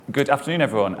Good afternoon,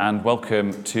 everyone, and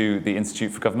welcome to the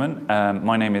Institute for Government.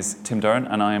 My name is Tim Durran,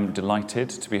 and I am delighted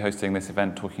to be hosting this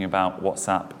event talking about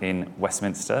WhatsApp in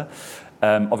Westminster.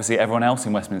 Obviously, everyone else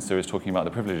in Westminster is talking about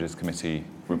the Privileges Committee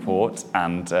report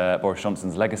and Boris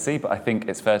Johnson's legacy, but I think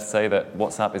it's fair to say that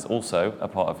WhatsApp is also a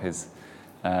part of his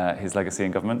legacy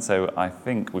in government, so I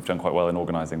think we've done quite well in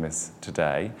organising this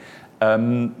today.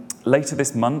 Later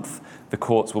this month, the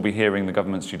courts will be hearing the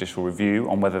government's judicial review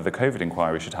on whether the COVID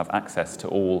inquiry should have access to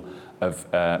all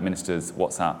of ministers'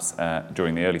 WhatsApps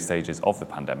during the early stages of the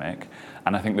pandemic.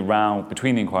 And I think the row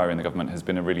between the inquiry and the government has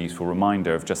been a really useful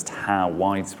reminder of just how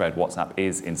widespread WhatsApp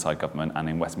is inside government and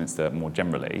in Westminster more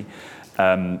generally.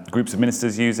 Groups of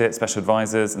ministers use it, special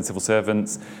advisors and civil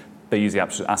servants. They use the app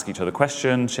to ask each other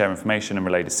questions, share information and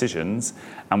relay decisions.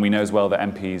 And we know as well that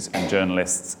MPs and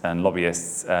journalists and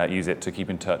lobbyists use it to keep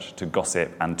in touch, to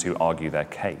gossip and to argue their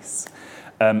case.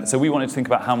 So we wanted to think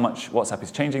about how much WhatsApp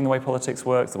is changing the way politics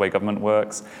works, the way government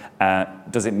works.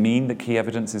 Does it mean that key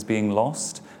evidence is being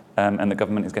lost and the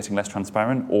government is getting less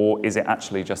transparent? Or is it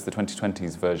actually just the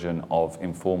 2020s version of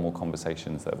informal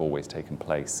conversations that have always taken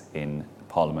place in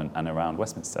Parliament and around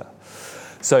Westminster?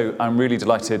 So I'm really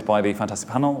delighted by the fantastic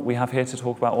panel we have here to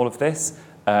talk about all of this.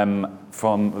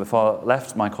 From the far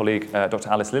left, my colleague, Dr.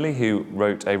 Alice Lilly, who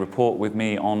wrote a report with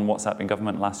me on WhatsApp in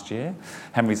government last year.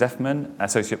 Henry Zeffman,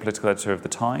 Associate Political Editor of The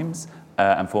Times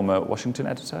and former Washington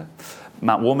editor.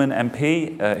 Matt Warman,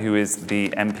 MP, who is the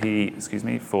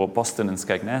MP, for Boston and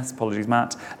Skegness, apologies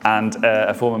Matt, and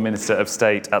a former Minister of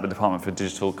State at the Department for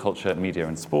Digital, Culture, Media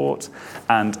and Sport,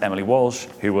 and Emily Walsh,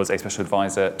 who was a Special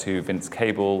Advisor to Vince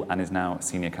Cable and is now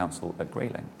Senior Counsel at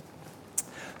Grayling.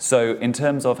 So in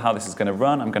terms of how this is going to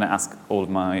run, I'm going to ask all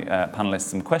of my panellists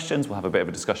some questions. We'll have a bit of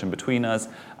a discussion between us,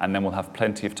 and then we'll have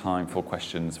plenty of time for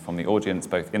questions from the audience,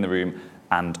 both in the room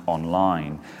and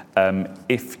online.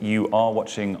 If you are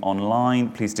watching online,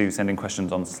 please do send in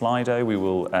questions on Slido. We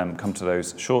will come to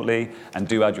those shortly, and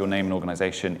do add your name and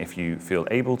organisation if you feel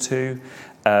able to.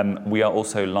 We are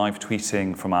also live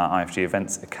tweeting from our IFG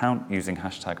Events account using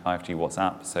hashtag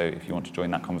IFGWhatsApp, so if you want to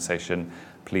join that conversation,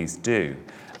 please do.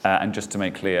 And just to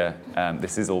make clear,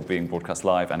 this is all being broadcast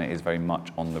live and it is very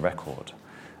much on the record.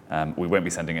 We won't be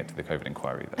sending it to the COVID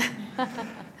inquiry though.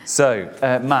 So,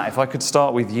 Matt, if I could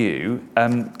start with you,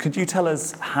 could you tell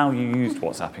us how you used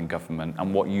WhatsApp in government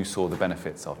and what you saw the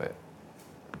benefits of it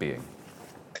being?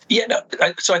 Yeah,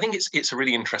 so I think it's a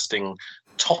really interesting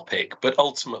topic, but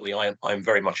ultimately I'm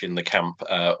very much in the camp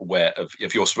where of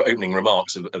your sort of opening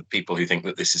remarks of people who think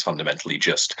that this is fundamentally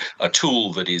just a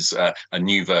tool that is a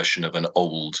new version of an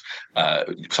old,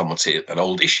 some would see it an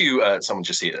old issue, some would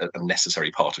just see it a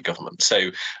necessary part of government.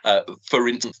 So, for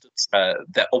instance,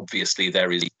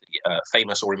 there is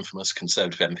famous or infamous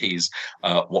Conservative MPs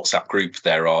WhatsApp group.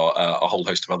 There are a whole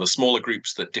host of other smaller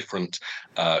groups that different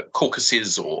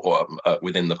caucuses or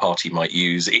within the party might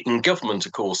use. In government,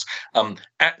 of course,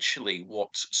 actually what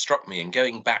struck me, and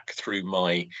going back through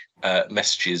my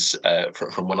messages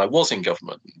from when I was in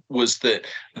government, was that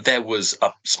there was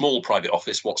a small private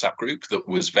office WhatsApp group that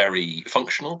was very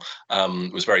functional,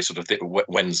 was very sort of,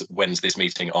 when's this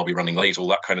meeting, I'll be running late, all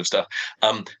that kind of stuff.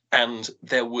 And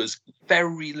there was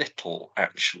very little,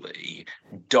 actually,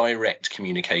 direct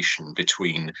communication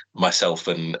between myself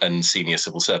and senior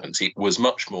civil servants. It was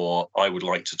much more, I would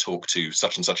like to talk to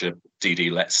such and such a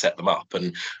DD, let's set them up.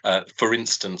 And for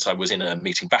instance, I was in a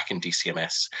meeting back in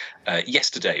DCMS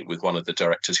yesterday with one of the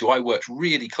directors who I worked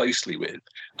really closely with.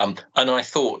 And I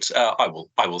thought, I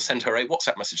will send her a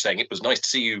WhatsApp message saying, it was nice to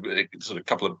see you sort of a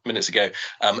couple of minutes ago.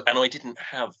 And I didn't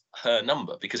have her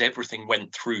number because everything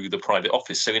went through the private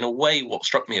office. So in a way, what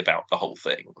struck me about the whole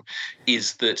thing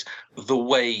is that the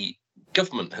way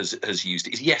government has used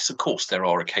it is, yes, of course, there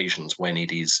are occasions when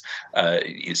it is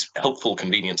helpful,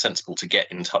 convenient, sensible to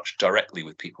get in touch directly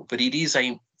with people, but it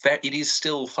is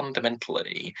still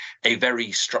fundamentally a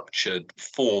very structured,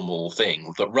 formal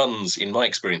thing that runs, in my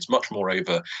experience, much more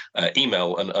over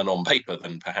email and on paper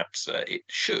than perhaps it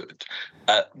should.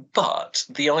 But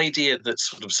the idea that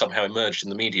sort of somehow emerged in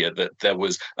the media that there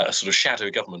was a sort of shadow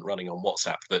government running on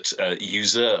WhatsApp that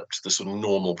usurped the sort of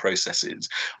normal processes,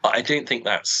 I think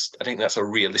that's a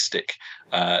realistic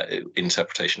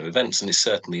interpretation of events, and is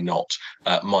certainly not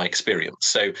my experience.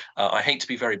 So I hate to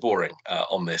be very boring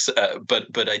on this,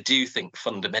 but I do think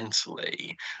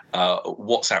fundamentally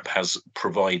WhatsApp has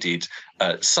provided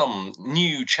some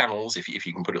new channels, if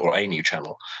you can put it, or a new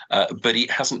channel, but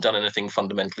it hasn't done anything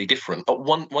fundamentally different.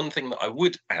 One thing that I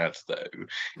would add, though,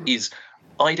 is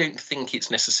I don't think it's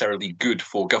necessarily good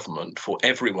for government for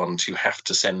everyone to have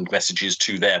to send messages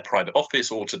to their private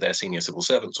office or to their senior civil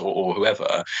servants or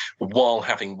whoever, while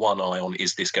having one eye on,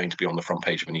 is this going to be on the front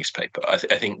page of a newspaper? I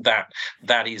think that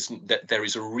there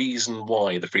is a reason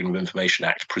why the Freedom of Information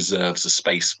Act preserves a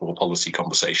space for policy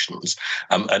conversations,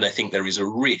 and I think there is a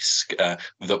risk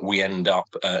that we end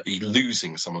up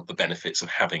losing some of the benefits of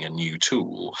having a new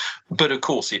tool. But of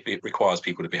course, it requires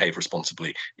people to behave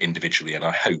responsibly individually, and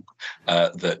I hope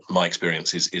that my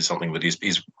experience is something that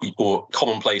is or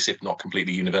commonplace, if not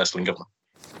completely universal in government.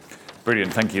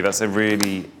 Brilliant, thank you. That's a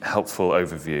really helpful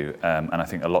overview, and I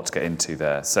think a lot to get into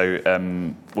there. So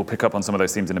we'll pick up on some of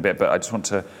those themes in a bit, but I just want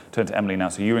to turn to Emily now.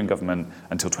 So you were in government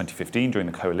until 2015 during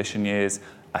the coalition years.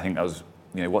 I think that was,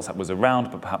 WhatsApp was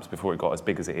around, but perhaps before it got as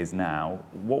big as it is now.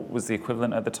 What was the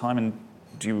equivalent at the time, and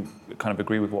do you kind of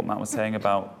agree with what Matt was saying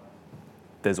about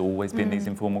there's always been these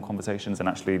informal conversations and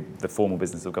actually the formal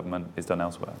business of government is done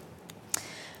elsewhere?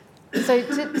 So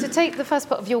to take the first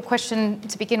part of your question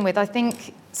to begin with, I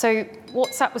think, so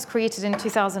WhatsApp was created in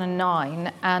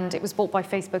 2009 and it was bought by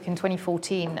Facebook in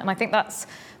 2014. And I think that's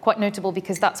quite notable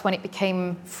because that's when it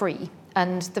became free.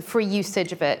 And the free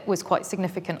usage of it was quite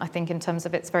significant, I think, in terms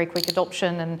of its very quick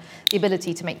adoption and the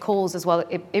ability to make calls as well.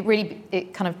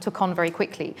 It kind of took on very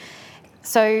quickly.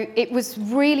 So it was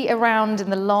really around in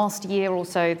the last year or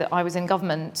so that I was in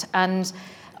government, and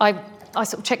I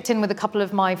sort of checked in with a couple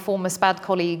of my former SPAD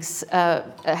colleagues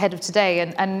ahead of today,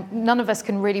 and none of us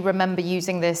can really remember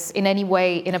using this in any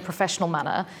way in a professional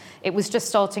manner. It was just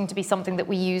starting to be something that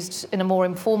we used in a more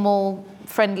informal,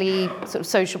 friendly, sort of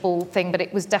sociable thing, but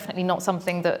it was definitely not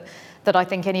something that I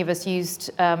think any of us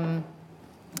used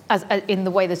as in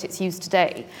the way that it's used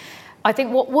today. I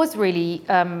think what was really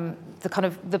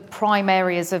the prime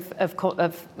areas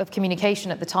of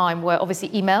communication at the time were obviously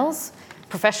emails,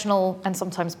 professional and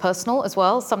sometimes personal as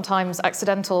well, sometimes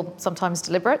accidental, sometimes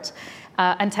deliberate,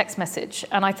 and text message.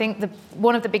 And I think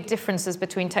one of the big differences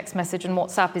between text message and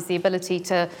WhatsApp is the ability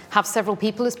to have several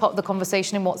people as part of the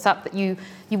conversation in WhatsApp that you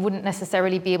wouldn't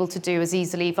necessarily be able to do as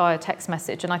easily via text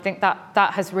message. And I think that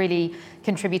has really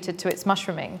contributed to its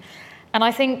mushrooming. And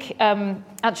I think,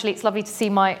 actually, it's lovely to see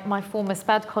my former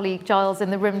SPAD colleague, Giles, in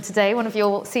the room today, one of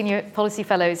your senior policy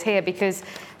fellows here, because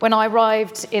when I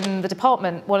arrived in the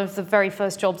department, one of the very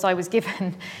first jobs I was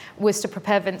given was to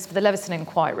prepare Vince for the Leveson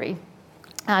inquiry.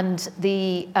 And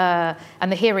the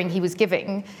hearing he was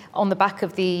giving on the back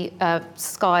of the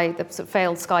sort of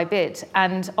failed Sky bid.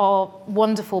 And our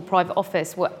wonderful private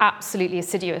office were absolutely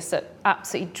assiduous at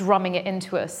absolutely drumming it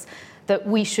into us that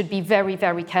we should be very,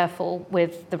 very careful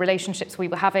with the relationships we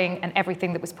were having and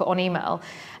everything that was put on email.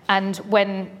 And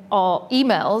when our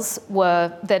emails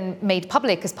were then made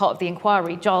public as part of the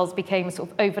inquiry, Giles became a sort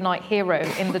of overnight hero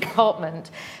in the department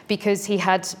because he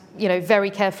had, very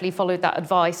carefully followed that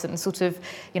advice and sort of,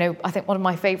 I think one of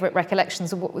my favourite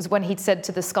recollections was when he'd said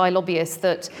to the Sky lobbyist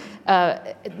that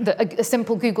a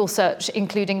simple Google search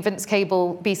including Vince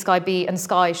Cable, B Sky B and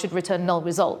Sky should return null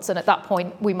results. And at that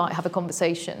point, we might have a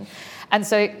conversation. And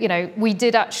so, we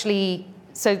did actually.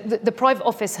 So the private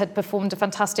office had performed a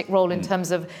fantastic role in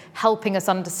terms of helping us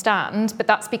understand, but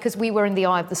that's because we were in the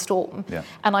eye of the storm. Yeah.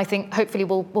 And I think hopefully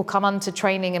we'll come on to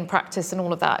training and practice and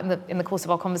all of that in the course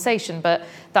of our conversation, but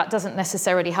that doesn't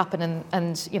necessarily happen.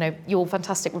 And your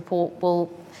fantastic report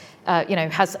will,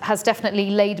 has definitely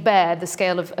laid bare the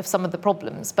scale of some of the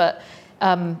problems, but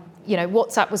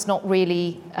WhatsApp was not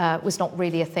really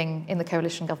a thing in the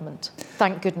coalition government.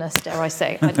 Thank goodness, dare I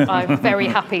say. I'm very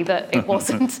happy that it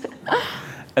wasn't.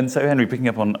 And so, Henry, picking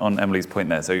up on Emily's point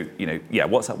there, so,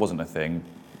 WhatsApp wasn't a thing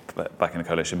back in the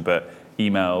coalition, but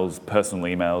emails, personal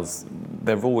emails,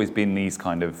 there have always been these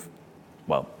kind of,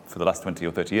 for the last 20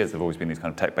 or 30 years, there have always been these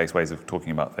kind of tech-based ways of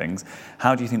talking about things.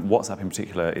 How do you think WhatsApp in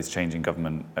particular is changing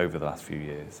government over the last few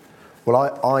years?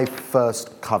 Well, I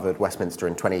first covered Westminster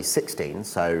in 2016,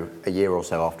 so a year or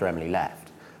so after Emily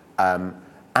left.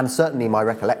 And certainly my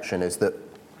recollection is that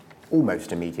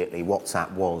almost immediately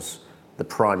WhatsApp was the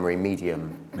primary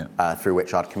medium through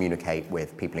which I'd communicate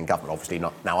with people in government. Obviously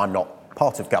not, now I'm not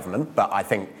part of government, but I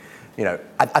think,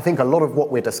 I think a lot of what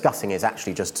we're discussing is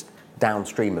actually just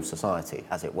downstream of society,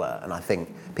 as it were. And I think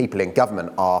people in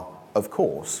government are, of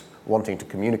course, wanting to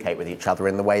communicate with each other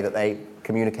in the way that they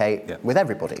communicate with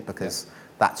everybody, because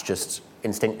that's just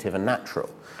instinctive and natural.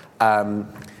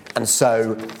 And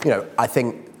so, I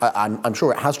think I'm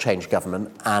sure it has changed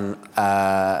government, and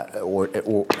or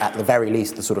at the very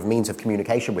least the sort of means of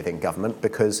communication within government,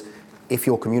 because if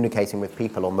you're communicating with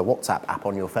people on the WhatsApp app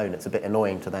on your phone, it's a bit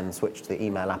annoying to then switch to the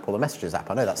email app or the messages app.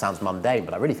 I know that sounds mundane,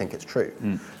 but I really think it's true.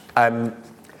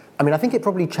 I mean, I think it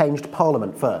probably changed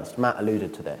Parliament first. Matt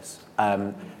alluded to this.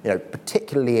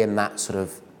 Particularly in that sort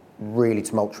of really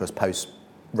tumultuous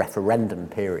post-referendum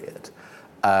period,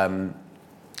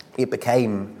 it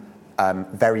became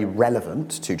very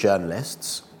relevant to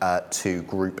journalists to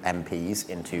group MPs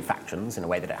into factions in a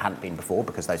way that it hadn't been before,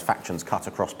 because those factions cut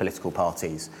across political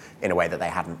parties in a way that they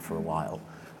hadn't for a while,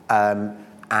 or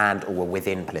were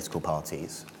within political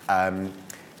parties.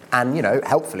 And,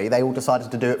 helpfully they all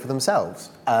decided to do it for themselves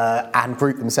and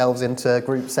group themselves into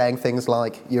groups saying things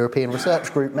like European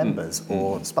Research Group members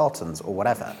or Spartans or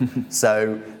whatever.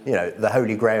 So, the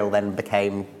Holy Grail then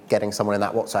became getting someone in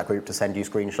that WhatsApp group to send you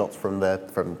screenshots from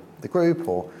the group,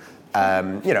 or,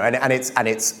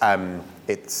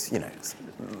 it's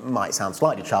might sound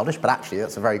slightly childish, but actually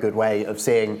that's a very good way of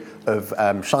shining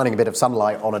a bit of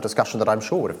sunlight on a discussion that I'm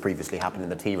sure would have previously happened in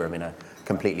the tea room in a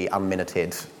completely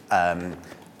unminuted,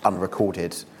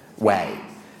 unrecorded way.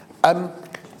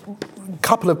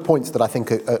 Couple of points that I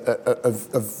think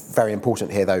are very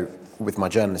important here, though, with my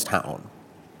journalist hat on.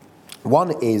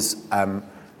 One is,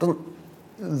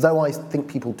 though I think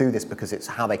people do this because it's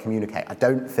how they communicate, I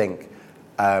don't think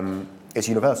it's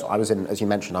universal. As you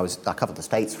mentioned, I covered the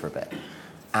States for a bit.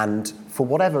 And for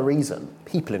whatever reason,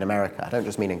 people in America, I don't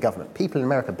just mean in government, people in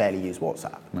America barely use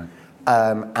WhatsApp. Right.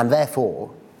 And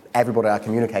therefore, everybody I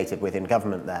communicated with in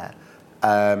government there,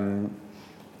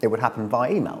 it would happen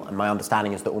via email. And my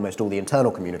understanding is that almost all the internal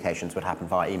communications would happen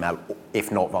via email,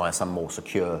 if not via some more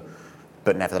secure,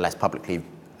 but nevertheless publicly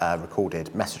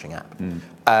recorded messaging app.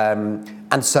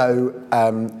 And so,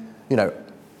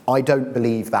 I don't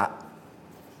believe that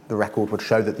the record would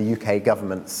show that the UK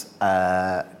government's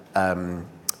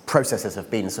processes have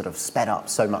been sort of sped up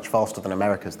so much faster than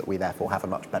America's that we therefore have a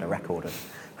much better record of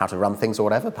how to run things or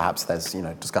whatever. Perhaps there's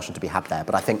discussion to be had there.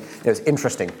 But I think it's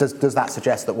interesting. Does that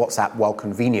suggest that WhatsApp, while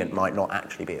convenient, might not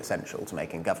actually be essential to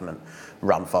making government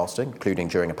run faster, including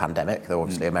during a pandemic, though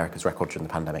obviously America's record during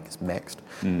the pandemic is mixed.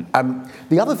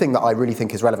 The other thing that I really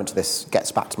think is relevant to this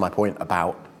gets back to my point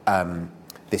about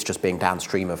this just being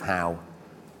downstream of how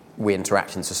we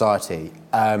interact in society,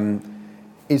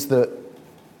 is that,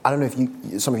 I don't know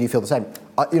if some of you feel the same.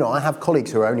 I have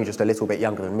colleagues who are only just a little bit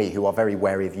younger than me who are very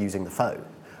wary of using the phone.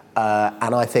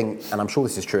 And I think, and I'm sure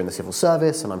this is true in the civil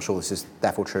service, and I'm sure this is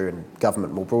therefore true in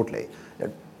government more broadly,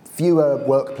 fewer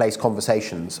workplace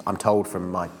conversations, I'm told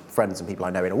from my friends and people I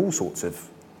know in all sorts of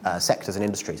sectors and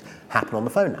industries, happen on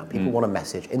the phone now. People want to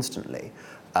message instantly,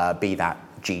 be that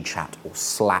GChat or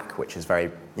Slack, which is very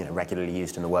regularly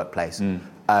used in the workplace.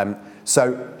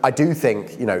 So I do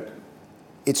think,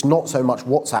 it's not so much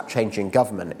WhatsApp changing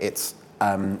government, it's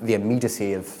the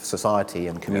immediacy of society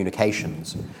and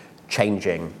communications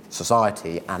changing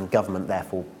society, and government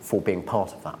therefore for being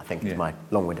part of that, I think is my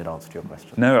long-winded answer to your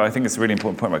question. No, I think it's a really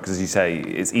important point, right? Because as you say,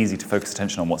 it's easy to focus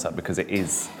attention on WhatsApp because it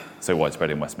is so widespread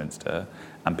in Westminster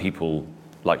and people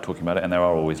like talking about it, and there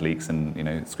are always leaks and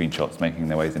screenshots making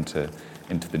their ways into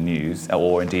the news,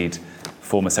 or indeed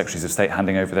former secretaries of state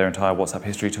handing over their entire WhatsApp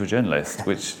history to a journalist,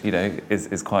 which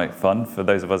is quite fun for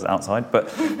those of us outside.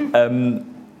 But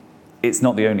it's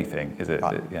not the only thing, is it?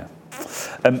 Right. Yeah.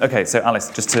 Okay, so Alice,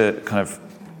 just to kind of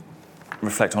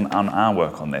reflect on our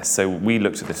work on this. So we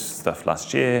looked at this stuff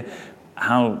last year.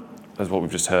 How does what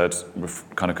we've just heard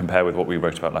kind of compare with what we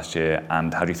wrote about last year,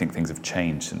 and how do you think things have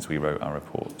changed since we wrote our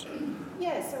report?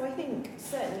 Yeah, so I think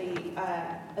certainly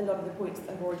a lot of the points that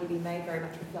have already been made very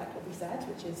much reflect what we said,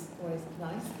 which is always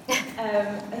nice.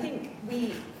 I think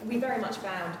we very much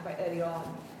found quite early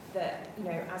on that,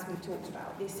 as we've talked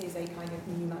about, this is a kind of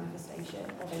new manifestation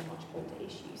of a much older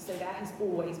issue. So there has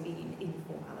always been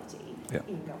informality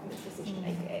in government decision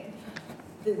making.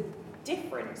 The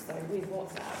difference, though, with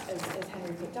WhatsApp, as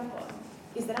Henry picked up on,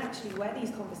 is that actually where these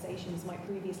conversations might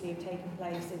previously have taken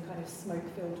place in kind of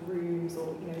smoke-filled rooms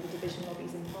or, the division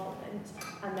lobbies in Parliament,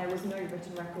 and there was no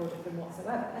written record of them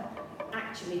whatsoever,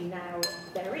 actually now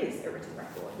there is a written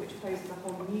record, which poses a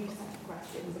whole new set of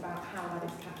questions about how that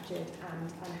is captured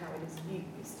and how it is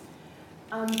used.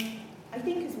 I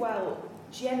think as well,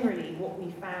 generally what we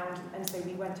found, and so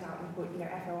we went out and put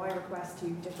FOI requests to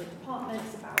different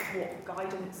departments about what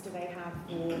guidance do they have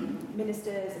for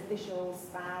ministers, officials,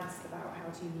 SPADs about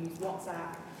how to use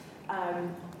WhatsApp.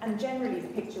 And generally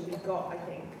the picture we got, I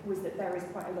think, was that there is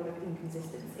quite a lot of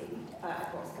inconsistency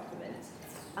across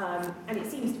government. And it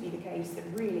seems to be the case that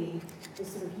really the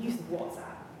sort of use of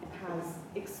WhatsApp has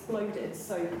exploded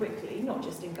so quickly, not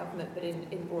just in government but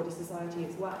in broader society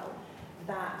as well,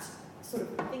 that sort of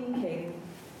thinking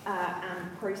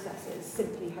and processes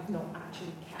simply have not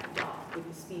actually kept up with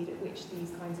the speed at which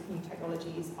these kinds of new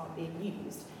technologies are being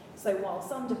used. So while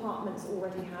some departments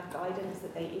already had guidance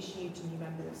that they issued to new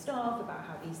members of staff about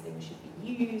how these things should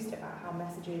be used, about how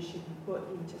messages should be put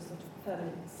into sort of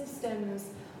permanent systems,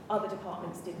 other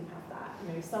departments didn't have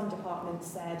that. Some departments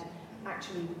said,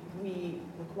 actually, we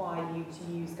require you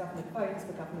to use government phones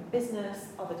for government business.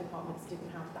 Other departments didn't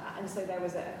have that. And so there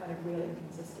was a kind of real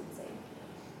inconsistency.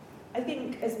 I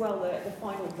think as well the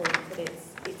final point that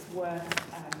it's worth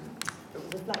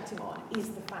reflecting on is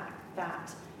the fact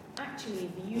that actually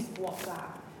the use of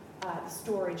WhatsApp, the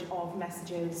storage of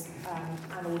messages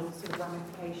and all of the sort of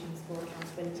ramifications for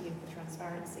accountability and for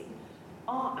transparency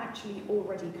are actually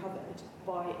already covered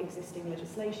by existing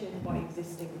legislation, by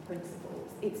existing principles.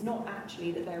 It's not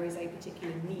actually that there is a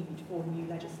particular need for new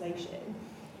legislation.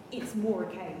 It's more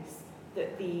a case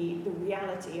that the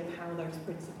reality of how those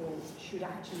principles should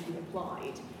actually be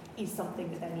applied is something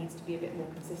that there needs to be a bit more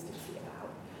consistency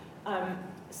about.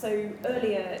 So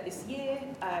earlier this year,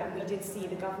 we did see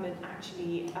the government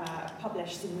actually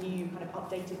publish some new kind of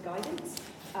updated guidance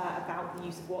about the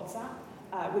use of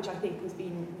WhatsApp, which I think has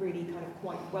been really kind of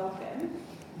quite welcome.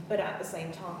 But at the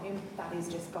same time, that is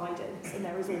just guidance, and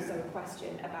there is also a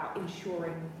question about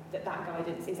ensuring that that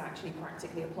guidance is actually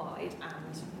practically applied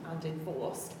and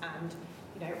enforced. And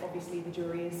obviously the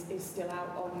jury is still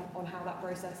out on how that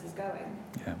process is going.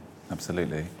 Yeah,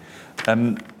 absolutely.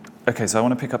 Okay, so I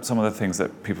want to pick up some of the things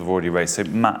that people have already raised. So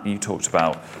Matt, you talked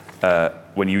about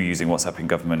when you were using WhatsApp in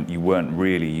government, you weren't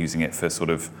really using it for sort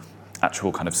of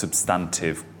actual kind of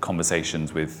substantive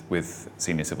conversations with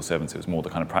senior civil servants. It was more the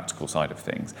kind of practical side of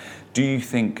things. Do you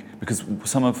think, because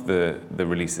some of the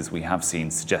releases we have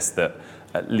seen suggest that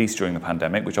at least during the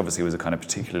pandemic, which obviously was a kind of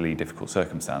particularly difficult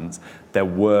circumstance, there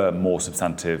were more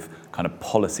substantive kind of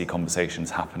policy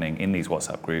conversations happening in these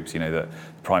WhatsApp groups, that the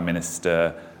Prime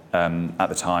Minister at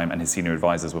the time and his senior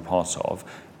advisors were part of.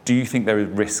 Do you think there are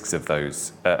risks of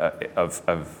those,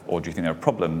 or do you think there are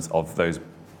problems of those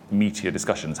meatier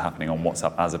discussions happening on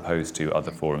WhatsApp as opposed to other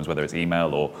forums, whether it's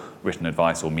email or written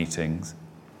advice or meetings?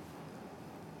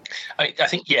 I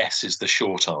think yes is the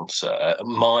short answer.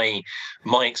 My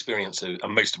experience of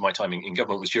most of my time in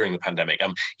government was during the pandemic.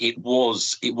 It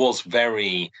was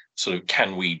very sort of,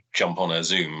 can we jump on a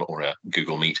Zoom or a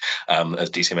Google Meet,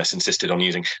 as DCMS insisted on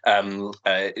using,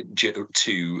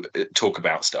 to talk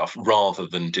about stuff rather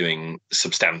than doing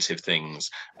substantive things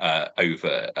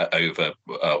over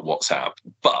WhatsApp.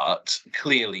 But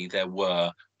clearly there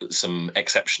were some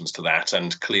exceptions to that,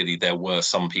 and clearly there were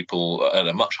some people at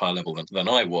a much higher level than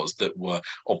I was that were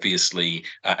obviously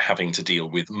having to deal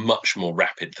with much more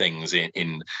rapid things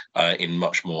in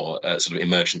much more sort of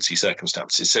emergency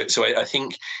circumstances. So I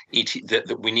think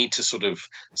that we need to sort of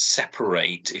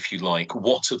separate, if you like,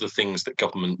 what are the things that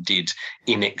government did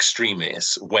in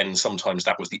extremis when sometimes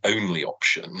that was the only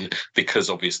option, because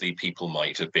obviously people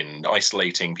might have been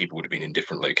isolating, people would have been in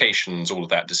different locations, all of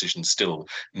that decision still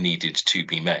needed to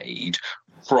be made,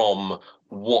 from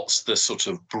what's the sort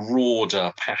of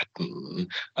broader pattern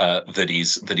that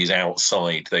is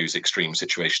outside those extreme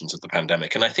situations of the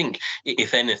pandemic. And I think,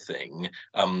 if anything,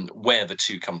 where the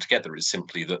two come together is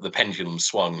simply that the pendulum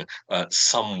swung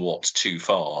somewhat too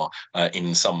far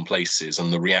in some places,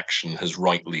 and the reaction has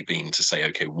rightly been to say,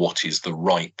 okay, what is the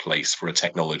right place for a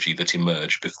technology that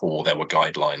emerged before there were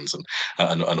guidelines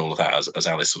and all of that, as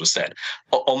Alice sort of said.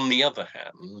 On the other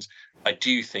hand, I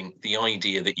do think the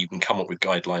idea that you can come up with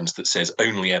guidelines that say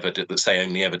only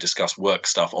ever discuss work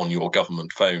stuff on your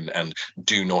government phone and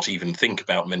do not even think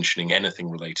about mentioning anything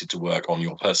related to work on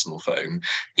your personal phone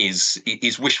is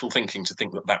wishful thinking to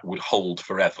think that would hold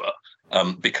forever.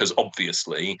 Because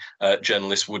obviously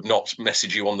journalists would not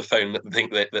message you on the phone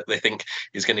that they think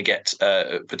is going to get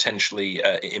potentially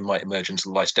it might emerge into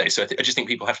the light of day. So I just think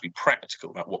people have to be practical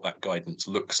about what that guidance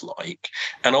looks like,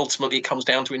 and ultimately it comes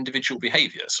down to individual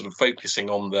behaviour. Sort of focusing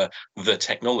on the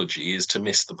technology is to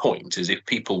miss the point. Is if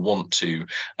people want to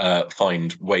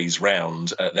find ways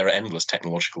round, there are endless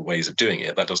technological ways of doing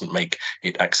it. That doesn't make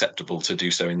it acceptable to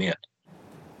do so in the end.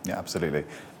 Yeah, absolutely.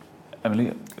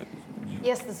 Emily.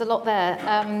 Yes, there's a lot there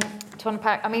to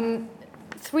unpack. I mean,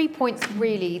 3 points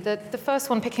really. The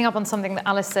first one, picking up on something that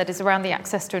Alice said, is around the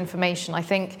access to information. I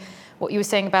think what you were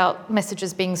saying about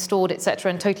messages being stored,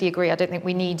 etc., and totally agree. I don't think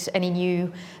we need any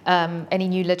new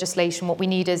legislation. What we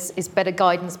need is better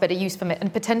guidance, better use from it,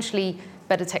 and potentially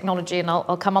better technology. And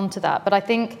I'll come on to that. But I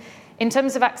think in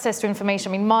terms of access to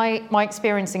information, I mean, my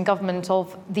experience in government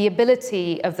of the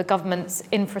ability of the government's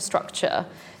infrastructure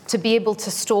to be able to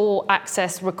store,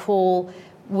 access, recall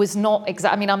was not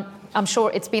exact. I mean, I'm sure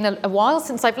it's been a while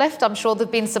since I've left. I'm sure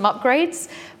there've been some upgrades,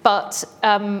 but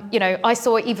I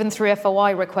saw it even through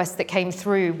FOI requests that came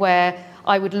through where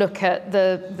I would look at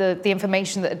the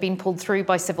information that had been pulled through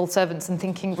by civil servants and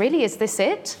thinking, really, is this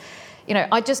it?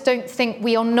 I just don't think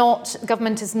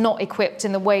government is not equipped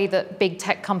in the way that big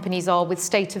tech companies are with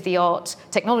state-of-the-art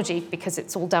technology, because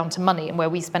it's all down to money and where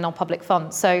we spend our public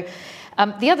funds. So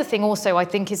the other thing also, I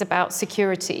think, is about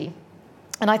security.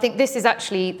 And I think this,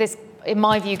 in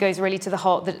my view, goes really to the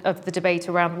heart of the debate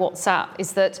around WhatsApp,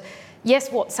 is that, yes,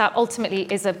 WhatsApp ultimately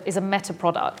is a meta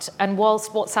product. And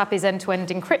whilst WhatsApp is end-to-end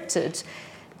encrypted,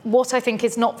 what I think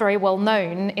is not very well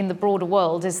known in the broader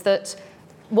world is that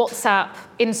WhatsApp,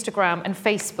 Instagram, and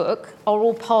Facebook are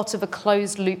all part of a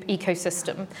closed-loop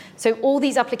ecosystem. So all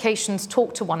these applications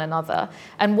talk to one another.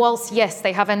 And whilst, yes,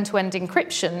 they have end-to-end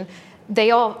encryption,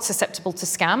 they are susceptible to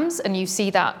scams, and you see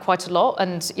that quite a lot.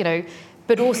 And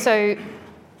but also,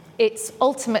 it's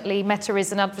ultimately, Meta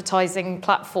is an advertising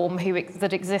platform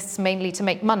that exists mainly to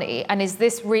make money. And is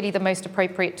this really the most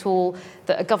appropriate tool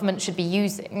that a government should be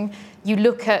using? You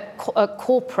look at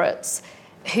corporates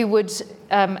who would,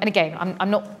 and again,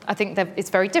 I think that it's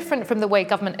very different from the way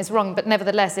government is run, but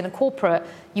nevertheless, in a corporate,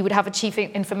 you would have a chief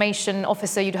information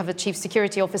officer, you'd have a chief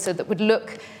security officer that would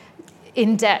look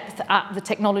in depth at the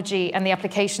technology and the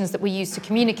applications that we use to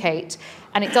communicate,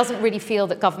 and it doesn't really feel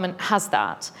that government has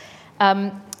that.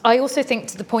 I also think,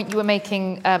 to the point you were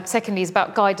making, secondly, is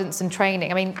about guidance and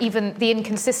training. I mean, even the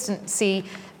inconsistency,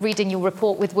 reading your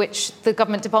report, with which the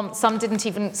government department,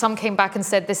 some came back and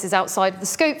said this is outside the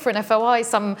scope for an FOI,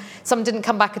 some didn't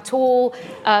come back at all.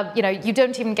 You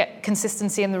don't even get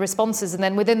consistency in the responses, and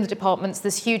then within the departments,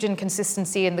 there's huge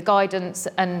inconsistency in the guidance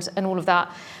and all of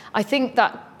that. I think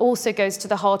that also goes to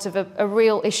the heart of a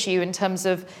real issue in terms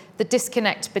of the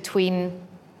disconnect between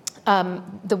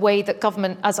the way that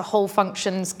government as a whole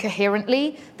functions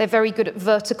coherently. They're very good at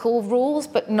vertical rules,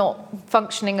 but not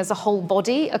functioning as a whole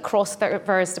body across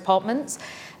various departments.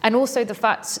 And also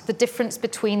the difference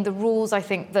between the rules, I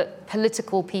think, that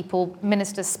political people,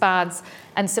 ministers, SPADs,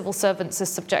 and civil servants are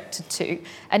subjected to.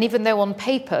 And even though on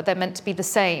paper they're meant to be the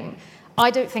same, I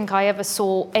don't think I ever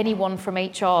saw anyone from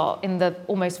HR in the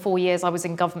almost 4 years I was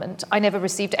in government. I never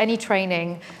received any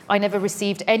training. I never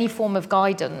received any form of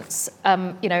guidance.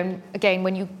 Again,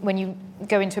 when you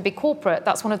go into a big corporate,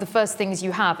 that's one of the first things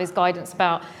you have is guidance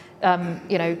about,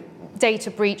 data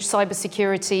breach,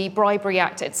 cybersecurity, bribery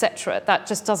act, etc. That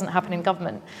just doesn't happen in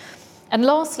government. And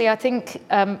lastly, I think,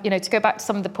 to go back to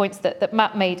some of the points that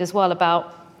Matt made as well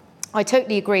about, I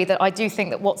totally agree that I do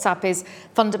think that WhatsApp is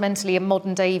fundamentally a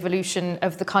modern-day evolution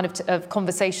of the kind of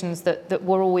conversations that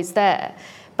were always there.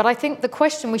 But I think the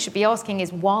question we should be asking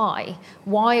is why?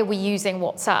 Why are we using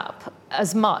WhatsApp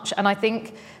as much? And I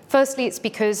think, firstly, it's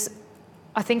because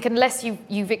I think unless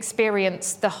you've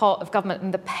experienced the heart of government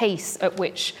and the pace at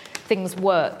which things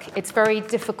work, it's very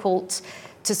difficult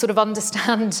to sort of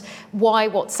understand why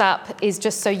WhatsApp is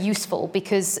just so useful,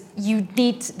 because you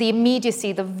need the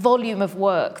immediacy, the volume of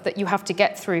work that you have to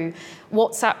get through.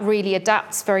 WhatsApp really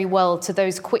adapts very well to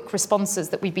those quick responses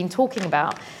that we've been talking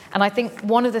about. And I think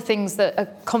one of the things that a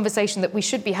conversation that we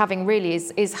should be having really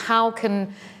is how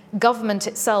can government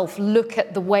itself look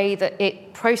at the way that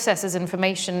it processes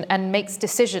information and makes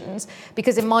decisions,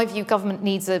 because in my view government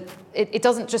needs it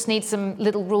doesn't just need some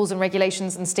little rules and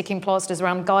regulations and sticking plasters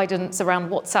around guidance around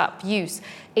WhatsApp use.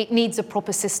 It needs a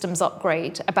proper systems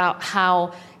upgrade about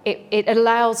how it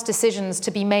allows decisions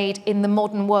to be made in the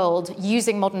modern world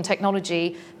using modern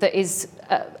technology that is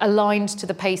aligned to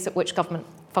the pace at which government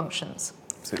functions.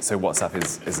 So WhatsApp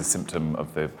is a symptom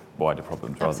of the wider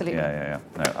problems, rather. Absolutely. Yeah.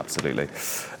 No, absolutely.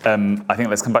 I think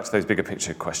let's come back to those bigger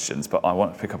picture questions, but I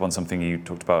want to pick up on something you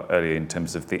talked about earlier in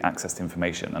terms of the access to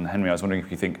information. And Henry, I was wondering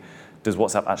if you think, does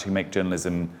WhatsApp actually make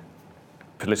journalism,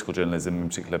 political journalism in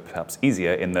particular, perhaps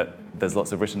easier in that there's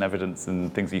lots of written evidence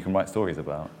and things that you can write stories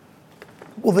about?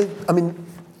 Well,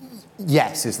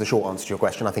 yes is the short answer to your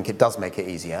question. I think it does make it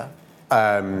easier.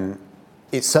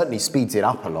 It certainly speeds it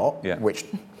up a lot, which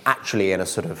actually in a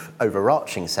sort of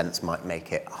overarching sense might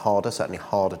make it certainly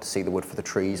harder to see the wood for the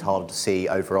trees, harder to see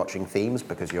overarching themes,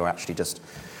 because you're actually just,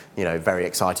 very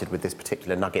excited with this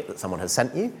particular nugget that someone has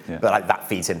sent you. Yeah. But that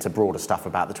feeds into broader stuff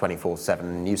about the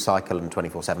 24/7 news cycle and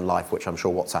 24/7 life, which I'm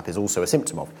sure WhatsApp is also a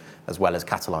symptom of, as well as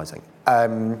catalysing.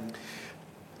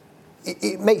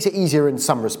 It makes it easier in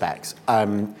some respects.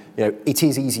 It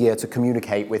is easier to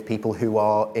communicate with people who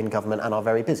are in government and are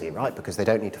very busy, right? Because they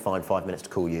don't need to find 5 minutes to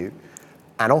call you.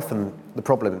 And often the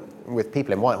problem with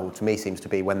people in Whitehall, to me, seems to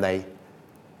be when they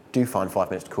do find 5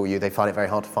 minutes to call you, they find it very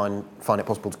hard to find it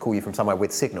possible to call you from somewhere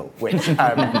with Signal, which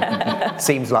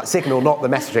seems like Signal, not the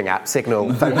messaging app,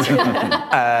 Signal phone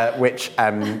Signal, which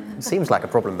seems like a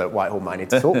problem that Whitehall might need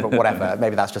to solve, but whatever.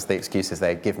 Maybe that's just the excuses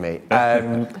they give me.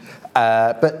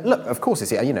 But look, of course,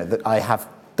 that I have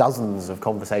dozens of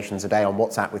conversations a day on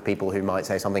WhatsApp with people who might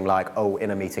say something like, "Oh,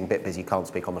 in a meeting, bit busy, can't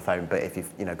speak on the phone, but if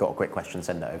you've got a quick question,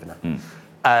 send it over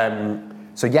now."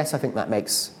 So yes, I think that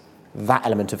makes that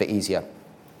element of it easier.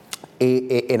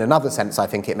 In another sense, I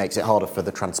think it makes it harder for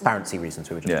the transparency reasons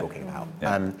we were just talking about.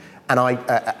 And I,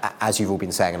 as you've all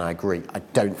been saying, and I agree, I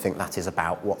don't think that is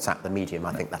about WhatsApp, the medium.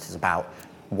 I think that is about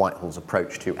Whitehall's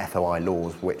approach to FOI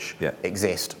laws, which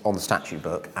exist on the statute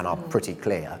book and are pretty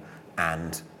clear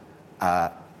and,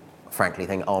 frankly,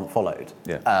 think aren't followed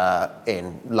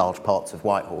in large parts of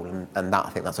Whitehall. And that, I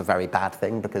think that's a very bad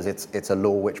thing, because it's a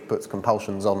law which puts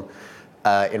compulsions on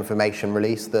information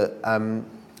release that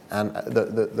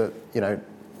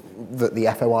that the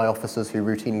FOI officers who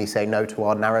routinely say no to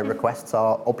our narrow requests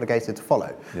are obligated to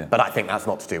follow. But I think that's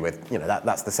not to do with,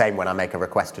 that's the same when I make a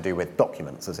request to do with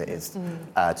documents as it is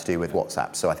to do with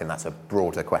WhatsApp. So I think that's a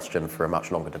broader question for a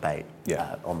much longer debate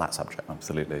on that subject.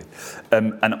 Absolutely.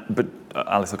 But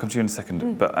Alice, I'll come to you in a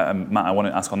second. But Matt, I want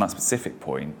to ask on that specific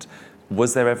point,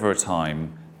 was there ever a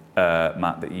time,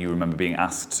 Matt, that you remember being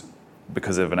asked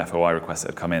because of an FOI request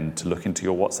that had come in to look into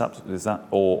your WhatsApp? Is that,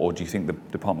 or do you think the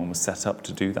department was set up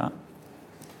to do that?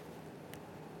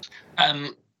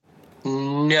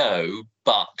 No,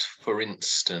 but for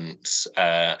instance,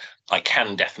 I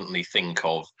can definitely think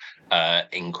of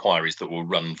inquiries that will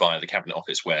run via the Cabinet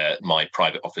Office where my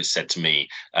private office said to me,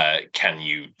 can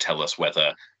you tell us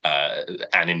whether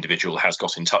an individual has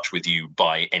got in touch with you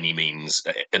by any means?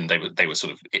 And they were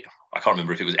sort of, I can't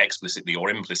remember if it was explicitly or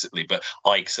implicitly, but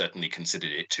I certainly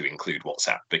considered it to include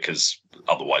WhatsApp, because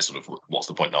otherwise sort of what's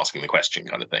the point in asking the question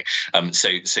kind of thing. So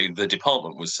the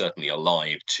department was certainly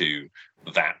alive to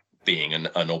that being an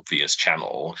obvious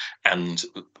channel. And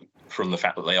from the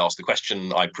fact that they asked the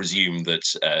question, I presume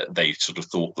that they sort of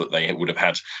thought that they would have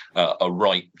had a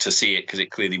right to see it, because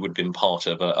it clearly would have been part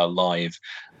of a live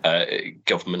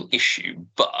government issue.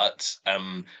 But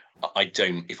I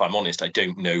don't, if I'm honest, I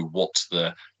don't know what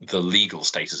the legal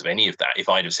status of any of that. If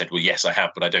I'd have said, well, yes, I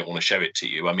have, but I don't want to show it to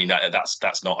you, I mean,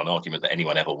 that's not an argument that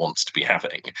anyone ever wants to be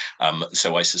having.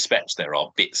 So I suspect there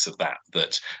are bits of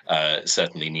that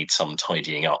certainly need some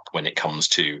tidying up when it comes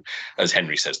to, as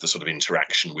Henry says, the sort of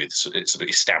interaction with sort of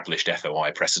established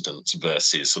FOI precedents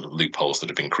versus sort of loopholes that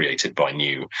have been created by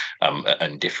new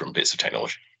and different bits of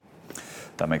technology.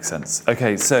 That makes sense.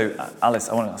 Okay, so Alice,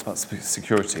 I want to ask about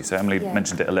security. So Emily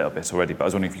mentioned it a little bit already, but I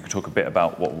was wondering if you could talk a bit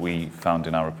about what we found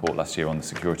in our report last year on the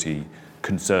security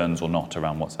concerns or not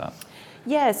around WhatsApp.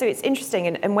 Yeah, so it's interesting,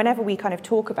 and whenever we kind of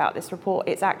talk about this report,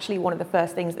 it's actually one of the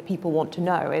first things that people want to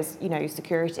know is,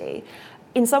 security.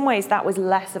 In some ways, that was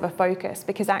less of a focus,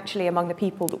 because actually among the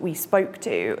people that we spoke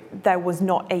to, there was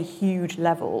not a huge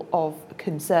level of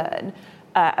concern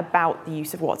about the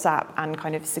use of WhatsApp and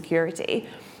kind of security.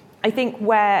 I think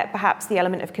where perhaps the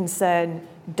element of concern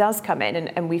does come in,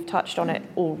 and we've touched on it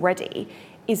already,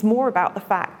 is more about the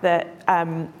fact that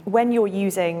when you're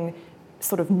using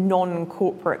sort of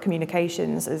non-corporate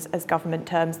communications, as government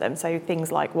terms them, so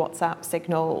things like WhatsApp,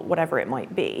 Signal, whatever it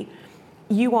might be,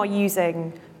 you are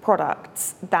using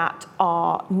products that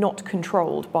are not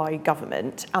controlled by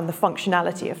government, and the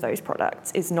functionality of those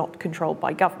products is not controlled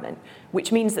by government,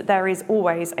 which means that there is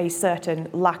always a certain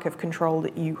lack of control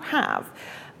that you have.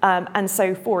 And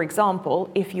so, for example,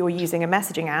 if you're using a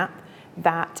messaging app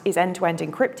that is end-to-end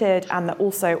encrypted and that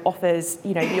also offers,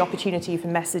 the opportunity for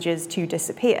messages to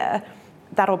disappear,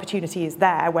 that opportunity is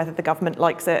there, whether the government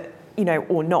likes it,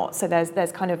 or not. So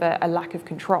there's kind of a lack of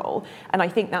control. And I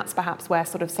think that's perhaps where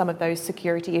sort of some of those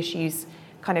security issues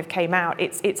kind of came out.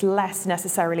 It's less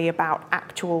necessarily about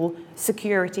actual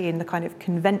security in the kind of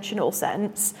conventional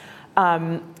sense.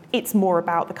 It's more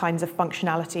about the kinds of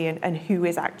functionality and who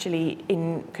is actually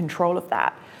in control of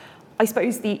that. I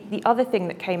suppose the other thing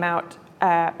that came out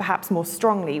perhaps more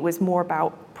strongly was more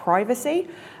about privacy.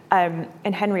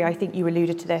 And Henry, I think you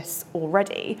alluded to this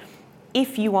already.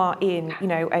 If you are in,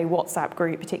 a WhatsApp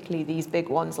group, particularly these big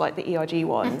ones like the ERG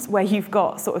ones, where you've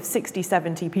got sort of 60,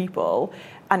 70 people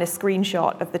and a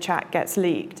screenshot of the chat gets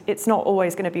leaked, it's not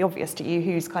always going to be obvious to you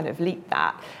who's kind of leaked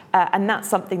that. And that's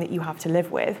something that you have to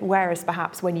live with. Whereas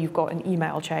perhaps when you've got an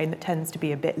email chain that tends to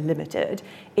be a bit limited,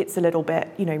 it's a little bit,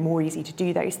 more easy to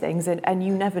do those things. And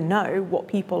you never know what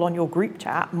people on your group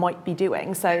chat might be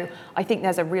doing. So I think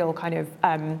there's a real kind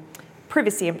of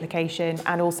privacy implication.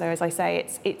 And also, as I say,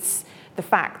 it's the the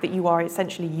fact that you are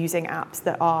essentially using apps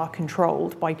that are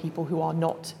controlled by people who are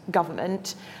not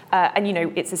government. And,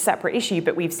 it's a separate issue,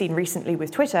 but we've seen recently with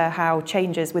Twitter how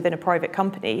changes within a private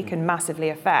company can massively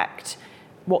affect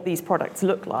what these products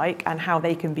look like and how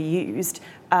they can be used.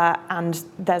 And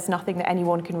there's nothing that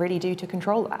anyone can really do to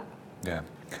control that. Yeah.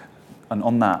 And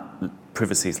on that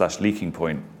privacy/leaking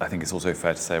point, I think it's also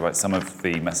fair to say, right, some of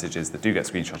the messages that do get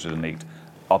screenshotted and leaked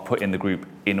are put in the group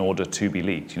in order to be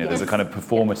leaked. There's a kind of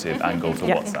performative angle to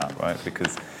WhatsApp, right?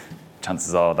 Because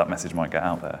chances are that message might get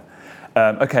out there.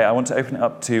 Okay, I want to open it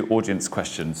up to audience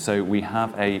questions. So we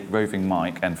have a roving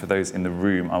mic, and for those in the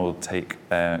room, I will take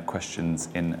questions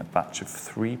in a batch of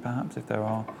 3, perhaps, if there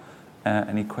are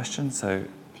any questions. So,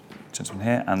 gentleman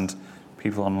here, and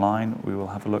people online, we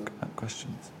will have a look at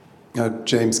questions.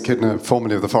 James Kidner,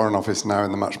 formerly of the Foreign Office, now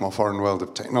in the much more foreign world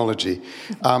of technology.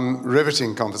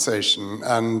 Riveting conversation,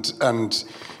 and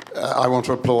I want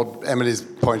to applaud Emily's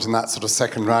point in that sort of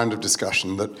second round of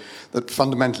discussion that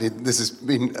fundamentally this has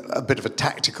been a bit of a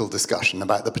tactical discussion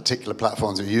about the particular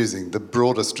platforms we're using. The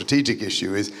broader strategic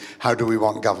issue is how do we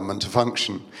want government to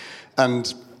function?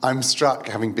 And I'm struck,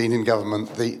 having been in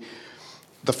government,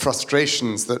 the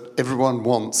frustrations that everyone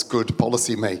wants good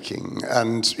policy making,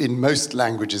 and in most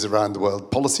languages around the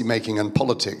world, policy making and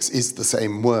politics is the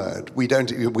same word. We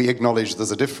acknowledge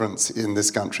there's a difference in this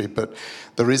country, but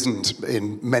there isn't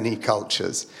in many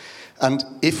cultures. And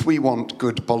if we want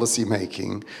good policy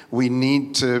making, we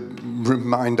need to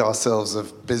remind ourselves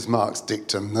of Bismarck's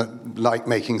dictum that, like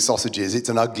making sausages, it's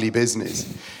an ugly business.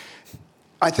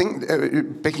 I think,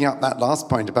 picking up that last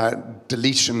point about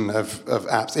deletion of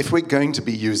apps, if we're going to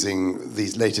be using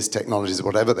these latest technologies,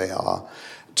 whatever they are,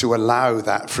 to allow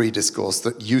that free discourse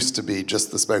that used to be just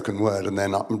the spoken word and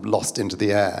then lost into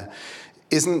the air,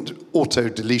 isn't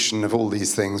auto-deletion of all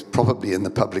these things probably in the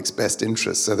public's best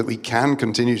interest, so that we can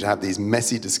continue to have these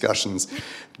messy discussions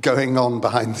going on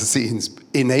behind the scenes,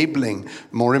 enabling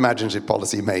more imaginative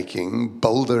policy making,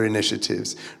 bolder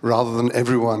initiatives, rather than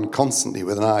everyone constantly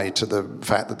with an eye to the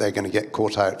fact that they're going to get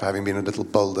caught out for having been a little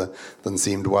bolder than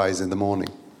seemed wise in the morning?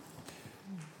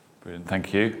 Brilliant,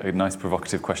 thank you. A nice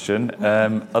provocative question.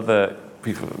 Other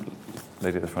people,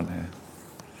 lady at the front here.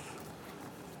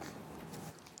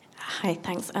 Hi,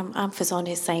 thanks. I'm Fazan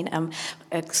Hussain.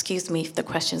 Excuse me if the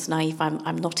question's naive.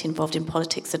 I'm not involved in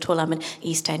politics at all. I'm an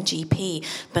East End GP,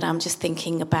 but I'm just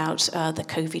thinking about the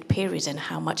COVID period and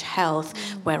how much health,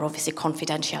 where obviously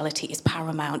confidentiality is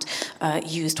paramount,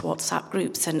 used WhatsApp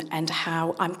groups, and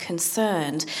how I'm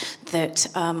concerned that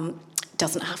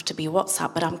doesn't have to be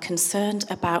WhatsApp, but I'm concerned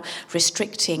about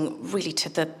restricting, really to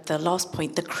the last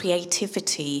point, the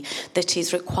creativity that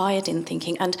is required in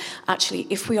thinking. And actually,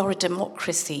 if we are a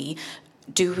democracy,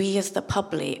 do we as the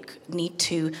public need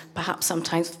to perhaps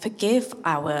sometimes forgive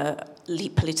our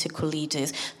political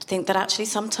leaders to think that actually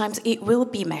sometimes it will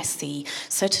be messy?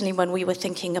 Certainly when we were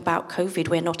thinking about COVID,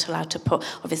 we're not allowed to put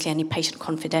obviously any patient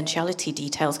confidentiality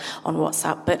details on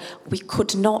WhatsApp, but we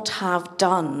could not have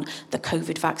done the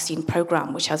COVID vaccine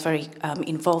programme, which I was very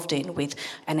involved in with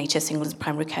NHS England's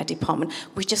primary care department.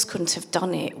 We just couldn't have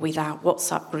done it without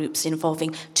WhatsApp groups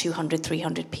involving 200,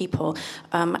 300 people.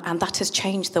 And that has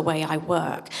changed the way I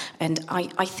work. And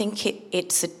I think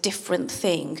it's a different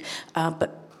thing,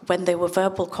 but when there were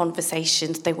verbal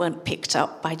conversations, they weren't picked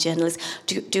up by journalists.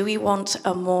 Do we want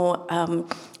a more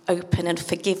open and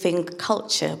forgiving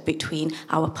culture between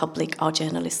our public, our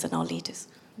journalists, and our leaders?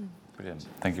 Brilliant.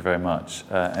 Thank you very much.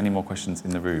 Any more questions in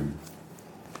the room?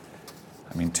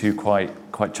 I mean, two quite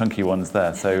chunky ones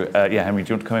there. So, Henry, do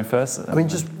you want to come in first? I mean,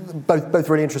 just both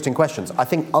really interesting questions. I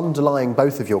think underlying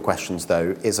both of your questions,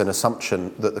 though, is an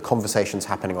assumption that the conversations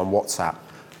happening on WhatsApp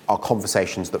are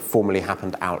conversations that formally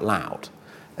happened out loud.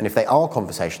 And if they are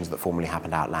conversations that formally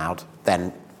happened out loud,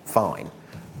 then fine.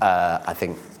 I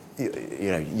think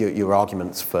your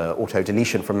arguments for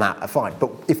auto-deletion from that are fine.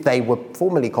 But if they were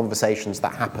formally conversations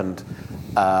that happened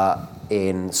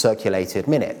in circulated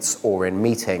minutes or in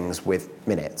meetings with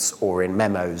minutes or in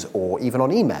memos or even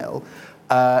on email,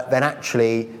 then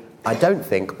actually I don't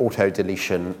think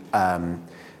auto-deletion,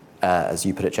 as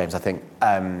you put it, James, I think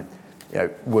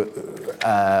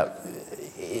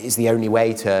is the only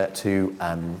way to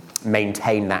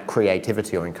maintain that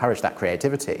creativity or encourage that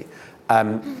creativity.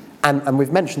 And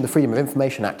we've mentioned the Freedom of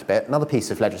Information Act a bit. Another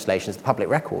piece of legislation is the Public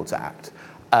Records Act,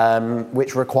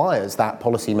 which requires that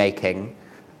policy-making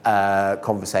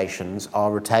conversations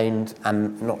are retained,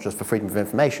 and not just for freedom of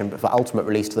information, but for ultimate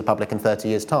release to the public in 30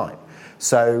 years' time.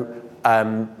 So,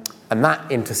 and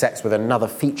that intersects with another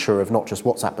feature of not just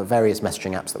WhatsApp, but various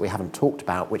messaging apps that we haven't talked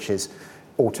about, which is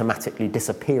automatically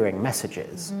disappearing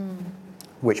messages,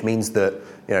 which means that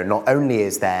not only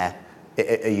is there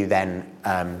are you then,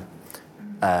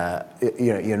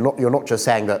 you're not just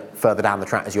saying that further down the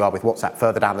track, as you are with WhatsApp,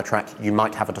 further down the track, you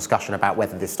might have a discussion about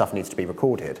whether this stuff needs to be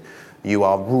recorded. You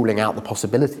are ruling out the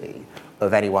possibility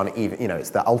of anyone even, it's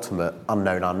the ultimate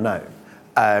unknown.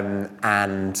 I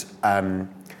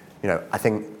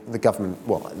think the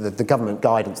government, the government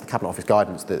guidance, the Cabinet Office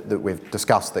guidance that we've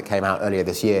discussed that came out earlier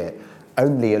this year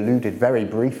only alluded very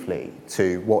briefly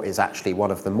to what is actually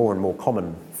one of the more and more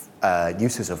common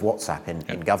uses of WhatsApp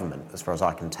in government, as far as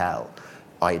I can tell,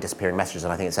 i.e. disappearing messages.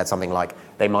 And I think it said something like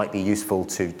they might be useful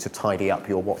to tidy up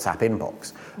your WhatsApp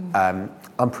inbox.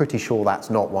 I'm pretty sure that's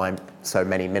not why so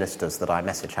many ministers that I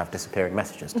message have disappearing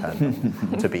messages turned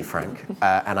on, to be frank.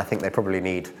 And I think they probably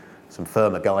need some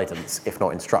firmer guidance, if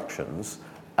not instructions,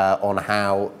 on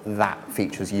how that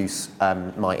feature's use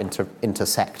might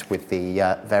intersect with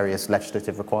the various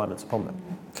legislative requirements upon them.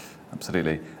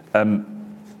 Absolutely.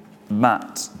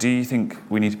 Matt, do you think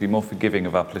we need to be more forgiving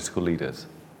of our political leaders?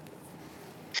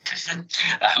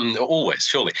 Always,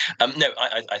 surely. No,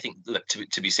 I think, look,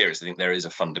 to be serious, I think there is a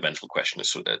fundamental question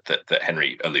that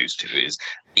Henry alludes to, is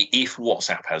if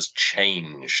WhatsApp has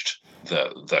changed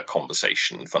the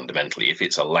conversation fundamentally, if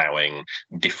it's allowing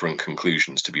different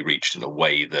conclusions to be reached in a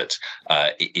way that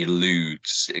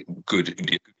eludes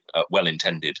good,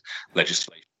 well-intended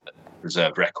legislation,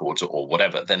 reserved records or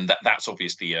whatever, then that's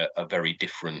obviously a very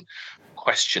different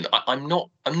question. I'm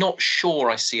not sure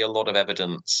I see a lot of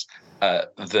evidence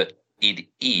that it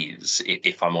is,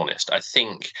 if I'm honest. I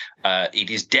think it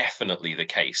is definitely the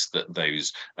case that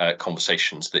those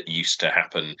conversations that used to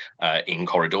happen in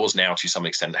corridors now to some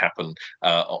extent happen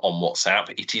on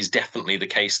WhatsApp. It is definitely the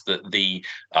case that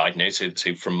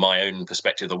from my own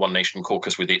perspective, the One Nation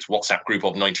Caucus with its WhatsApp group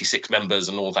of 96 members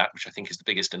and all that, which I think is the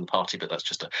biggest in the party, but that's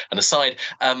just an aside,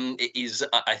 is,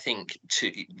 I think,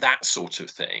 to that sort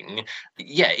of thing,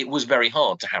 it was very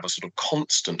hard to have a sort of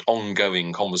constant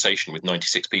ongoing conversation with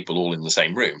 96 people all in the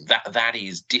same room. That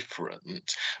is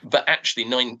different, but actually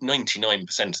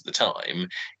 99% of the time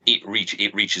it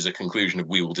reaches a conclusion of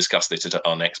we will discuss this at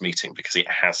our next meeting, because it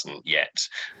hasn't yet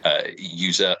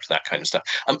usurped that kind of stuff.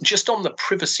 Just on the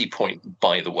privacy point,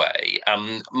 by the way,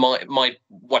 my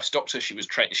wife's doctor, she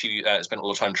spent a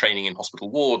lot of time training in hospital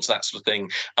wards, that sort of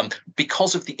thing.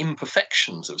 Because of the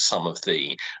imperfections of some of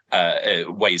the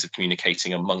ways of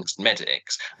communicating amongst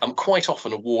medics, quite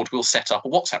often a ward will set up a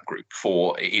WhatsApp group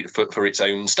for its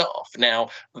own staff. Now,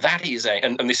 that is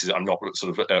and this is, I'm not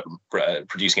sort of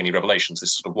producing any revelations, this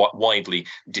is sort of widely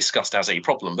discussed as a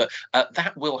problem, but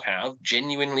that will have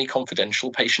genuinely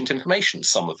confidential patient information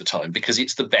some of the time, because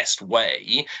it's the best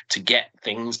way to get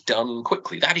things done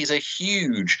quickly. That is a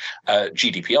huge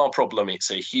GDPR problem, it's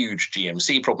a huge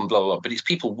GMC problem, blah, blah, blah, but it's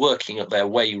people working at their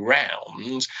way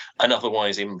round an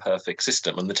otherwise imperfect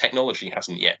system, and the technology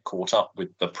hasn't yet caught up with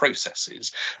the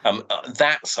processes.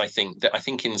 I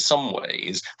think in some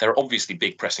ways there are obviously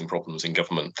big pressing problems in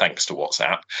government thanks to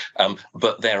WhatsApp,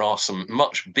 but there are some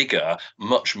much bigger,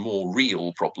 much more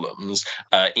real problems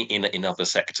in other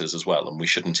sectors as well, and we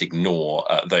shouldn't ignore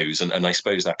those. And I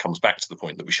suppose that comes back to the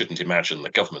point that we shouldn't imagine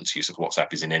that government's use of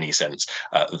WhatsApp is in any sense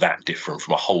that different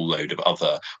from a whole load of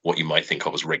other what you might think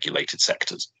of as regulated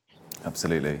sectors.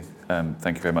 Absolutely.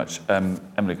 Thank you very much.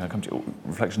 Emily, can I come to your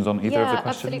reflections on either of the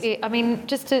questions? Yeah, absolutely. I mean,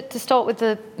 just to start with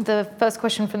the first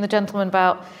question from the gentleman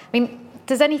about,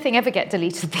 does anything ever get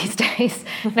deleted these days?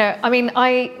 No,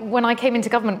 when I came into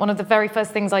government, one of the very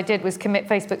first things I did was commit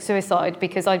Facebook suicide,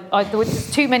 because there were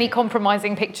just too many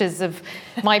compromising pictures of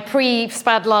my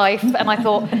pre-SPAD life, and I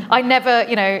thought I never,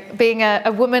 being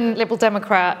a woman Liberal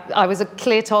Democrat, I was a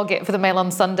clear target for the Mail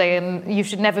on Sunday, and you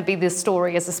should never be this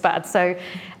story as a SPAD. So,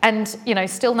 and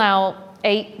still now,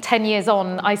 8-10 years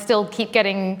on, I still keep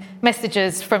getting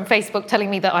messages from Facebook telling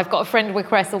me that I've got a friend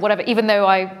request or whatever, even though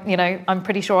I'm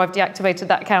pretty sure I've deactivated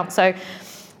that account. So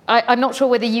I'm not sure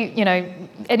whether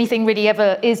anything really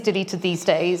ever is deleted these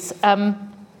days.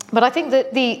 But I think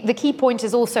that the key point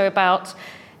is also about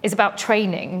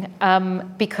training,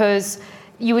 because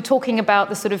you were talking about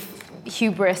the sort of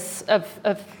hubris of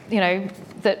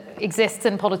that exists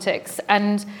in politics,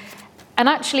 and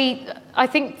actually I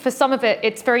think for some of it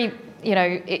it's very,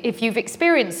 if you've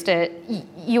experienced it,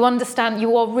 you understand,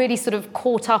 you are really sort of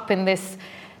caught up in this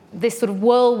sort of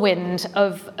whirlwind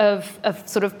of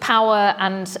sort of power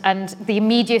and the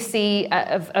immediacy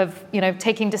of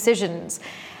taking decisions.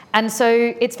 And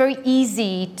so it's very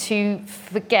easy to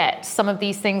forget some of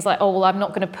these things, like, oh, well, I'm not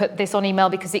going to put this on email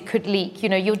because it could leak.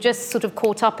 You're just sort of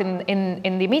caught up in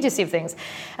the immediacy of things.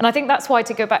 And I think that's why,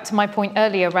 to go back to my point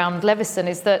earlier around Leveson,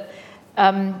 is that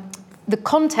the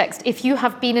context, if you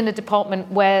have been in a department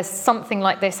where something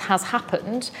like this has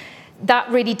happened, that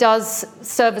really does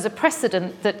serve as a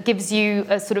precedent that gives you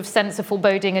a sort of sense of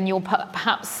foreboding, and you're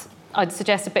perhaps, I'd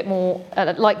suggest, a bit more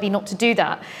likely not to do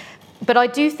that. But I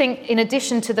do think, in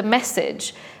addition to the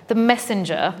message, the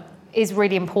messenger is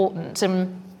really important.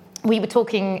 And we were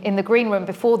talking in the green room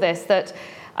before this that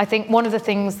I think one of the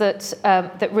things that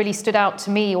that really stood out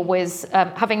to me was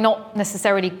having not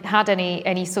necessarily had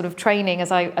any sort of training,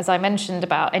 as I mentioned,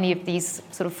 about any of these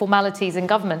sort of formalities in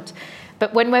government.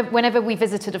 But whenever we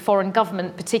visited a foreign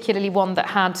government, particularly one that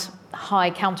had high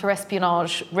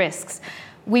counter-espionage risks,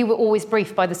 we were always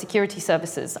briefed by the security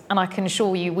services. And I can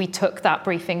assure you, we took that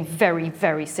briefing very,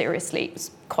 very seriously. It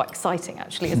was quite exciting,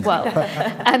 actually, as well.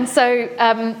 And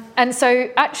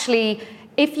so actually,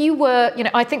 if you were,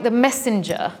 I think the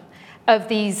messenger of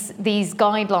these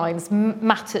guidelines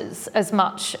matters as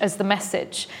much as the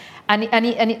message. And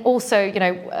it also,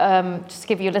 just to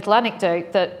give you a little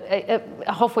anecdote, that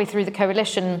halfway through the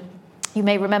coalition, you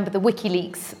may remember the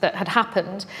WikiLeaks that had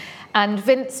happened. And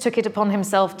Vince took it upon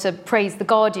himself to praise The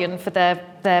Guardian for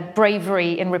their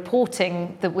bravery in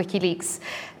reporting the WikiLeaks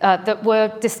that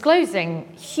were disclosing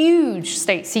huge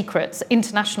state secrets,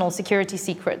 international security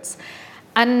secrets.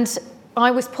 And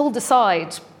I was pulled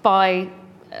aside by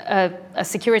a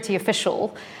security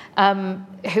official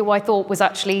who I thought was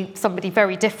actually somebody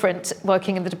very different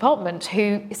working in the department,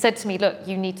 who said to me, look,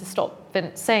 you need to stop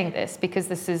Vince saying this because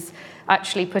this is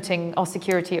actually putting our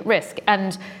security at risk.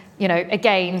 And,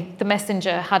 again, the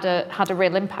messenger had a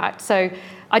real impact. So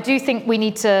I do think we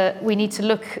need to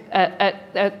look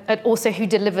at also who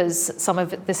delivers some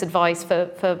of this advice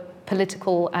for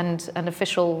political and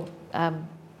official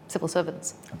civil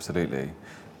servants. Absolutely.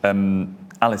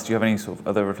 Alice, do you have any sort of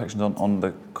other reflections on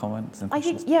the comments? I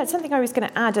think, something I was going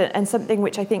to add, and something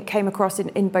which I think came across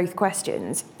in both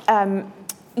questions.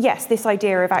 Yes, this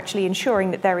idea of actually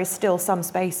ensuring that there is still some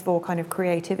space for kind of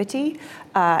creativity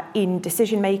in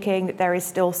decision making, that there is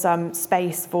still some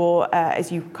space for,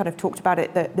 as you kind of talked about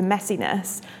it, the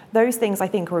messiness. Those things I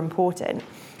think are important.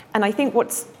 And I think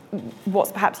what's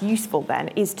perhaps useful then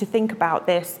is to think about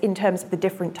this in terms of the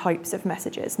different types of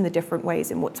messages and the different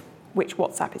ways in which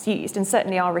WhatsApp is used. And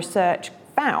certainly our research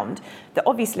found that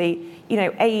obviously,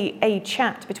 a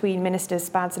chat between ministers,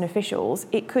 SPADs and officials,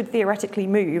 it could theoretically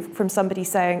move from somebody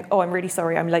saying, oh, I'm really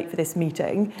sorry, I'm late for this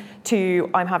meeting,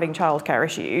 to I'm having childcare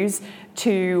issues,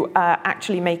 to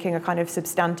actually making a kind of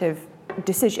substantive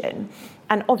decision.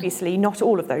 And obviously not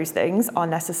all of those things are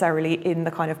necessarily in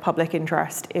the kind of public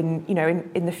interest in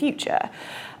the future.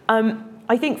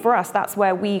 I think for us, that's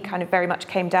where we kind of very much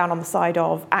came down on the side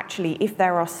of actually, if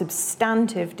there are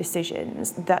substantive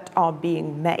decisions that are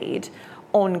being made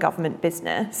on government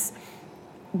business,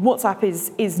 WhatsApp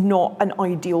is not an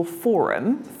ideal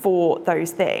forum for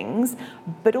those things,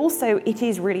 but also it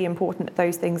is really important that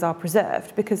those things are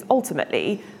preserved, because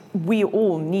ultimately we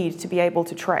all need to be able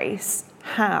to trace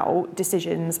how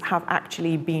decisions have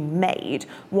actually been made,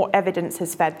 what evidence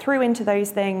has fed through into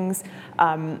those things,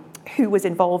 who was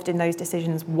involved in those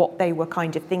decisions, what they were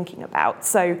kind of thinking about.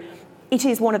 So it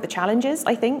is one of the challenges,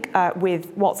 I think,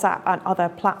 with WhatsApp and other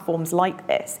platforms like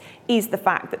this, is the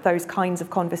fact that those kinds of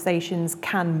conversations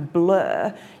can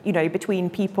blur, between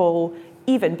people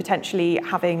even potentially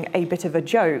having a bit of a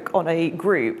joke on a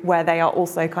group where they are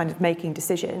also kind of making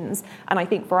decisions. And I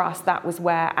think for us, that was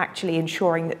where actually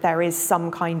ensuring that there is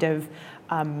some kind of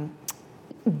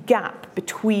gap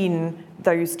between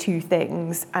those two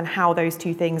things and how those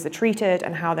two things are treated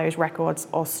and how those records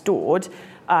are stored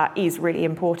is really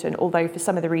important. Although for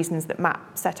some of the reasons that Matt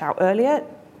set out earlier,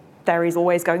 there is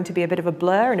always going to be a bit of a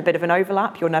blur and a bit of an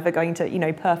overlap. You're never going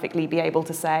to, perfectly be able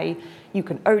to say you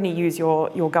can only use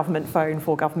your government phone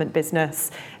for government business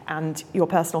and your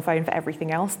personal phone for everything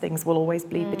else. Things will always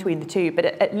bleed between the two. But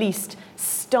at least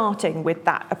starting with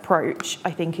that approach,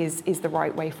 I think, is the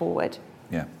right way forward.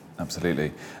 Yeah,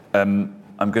 absolutely.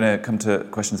 I'm going to come to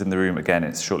questions in the room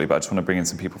again shortly, but I just want to bring in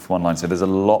some people from online. So there's a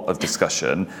lot of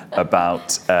discussion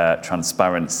about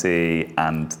transparency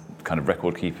and kind of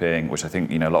record keeping, which I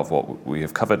think, a lot of what we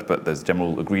have covered, but there's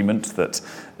general agreement that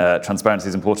transparency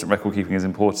is important, record keeping is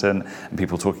important, and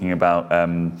people talking about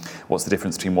what's the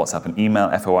difference between WhatsApp and email.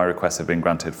 FOI requests have been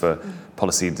granted for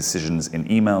policy decisions in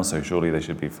email, so surely they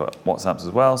should be for WhatsApps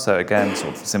as well. So again,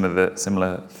 sort of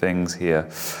similar things here.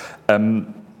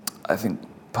 I think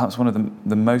perhaps one of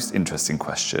the most interesting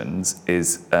questions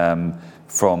is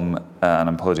from, and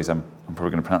apologies, I'm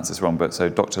probably going to pronounce this wrong, but so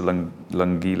Dr.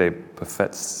 Lungile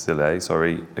Perfetzile,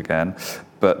 sorry again,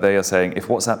 but they are saying, if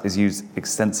WhatsApp is used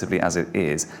extensively as it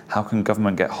is, how can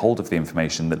government get hold of the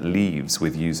information that leaves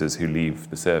with users who leave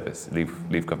the service,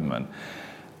 leave government?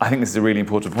 I think this is a really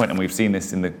important point, and we've seen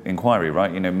this in the inquiry,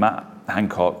 right? Matt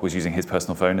Hancock was using his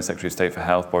personal phone as Secretary of State for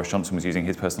Health. Boris Johnson was using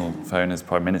his personal phone as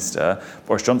Prime Minister.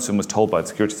 Boris Johnson was told by the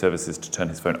security services to turn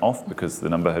his phone off because the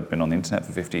number had been on the internet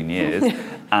for 15 years.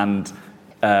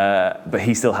 But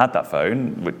he still had that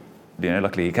phone.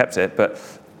 Luckily he kept it. But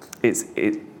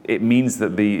it means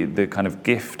that the kind of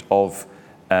gift of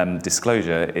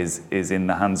disclosure is in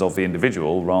the hands of the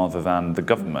individual rather than the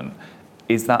government.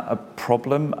 Is that a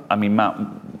problem? I mean, Matt,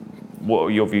 what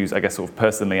are your views, I guess, sort of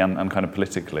personally and kind of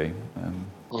politically?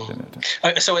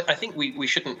 So I think we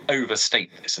shouldn't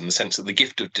overstate this in the sense that the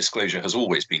gift of disclosure has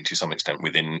always been to some extent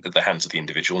within the hands of the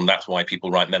individual, and that's why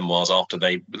people write memoirs after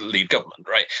they leave government,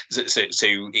 right? So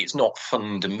it's not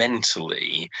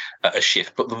fundamentally a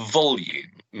shift, but the volume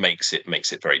makes it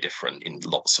very different in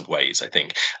lots of ways, I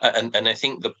think. And I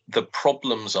think the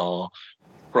problems are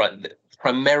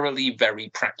primarily very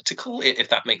practical, if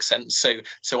that makes sense.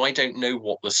 So I don't know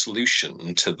what the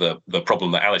solution to the problem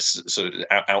that Alice sort of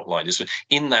outlined is.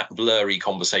 In that blurry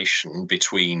conversation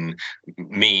between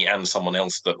me and someone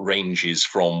else that ranges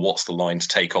from what's the line to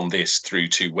take on this through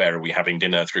to where are we having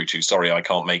dinner through to sorry I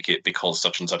can't make it because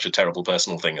such and such a terrible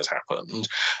personal thing has happened,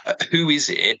 who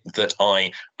is it that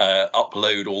I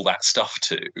upload all that stuff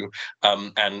to,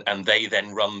 and they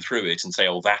then run through it and say,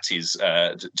 oh, that is,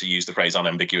 to use the phrase,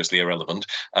 unambiguously irrelevant.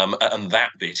 And that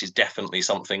bit is definitely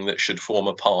something that should form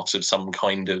a part of some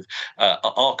kind of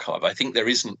archive. I think there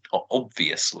isn't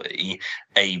obviously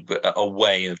a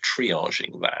way of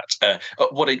triaging that.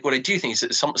 What I do think is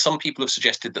that some people have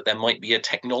suggested that there might be a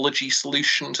technology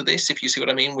solution to this, if you see what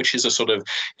I mean, which is a sort of,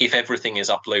 if everything is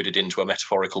uploaded into a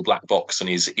metaphorical black box and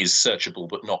is searchable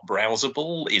but not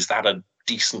browsable, is that a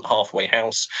decent halfway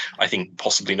house? I think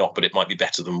possibly not, but it might be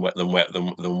better than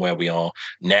where we are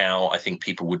now. I think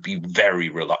people would be very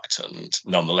reluctant,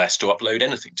 nonetheless, to upload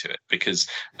anything to it because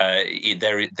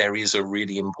there is a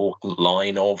really important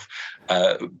line of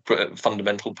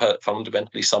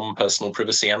fundamentally some personal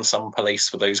privacy and some place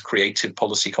for those creative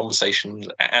policy conversations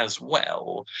as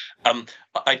well.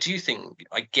 I do think,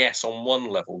 I guess, on one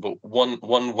level, but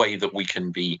one way that we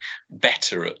can be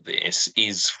better at this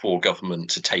is for government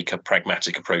to take a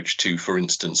pragmatic approach to, for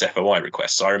instance, FOI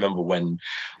requests. I remember when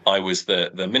I was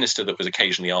the minister that was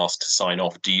occasionally asked to sign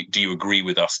off, do you agree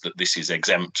with us that this is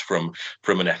exempt from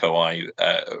an FOI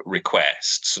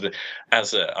request? Sort of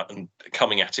as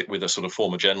coming at it with a sort of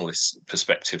former journalist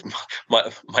perspective,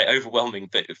 my overwhelming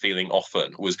feeling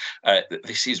often was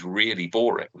this is really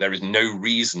boring. There is no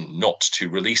reason not to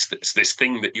release this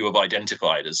thing that you have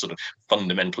identified as sort of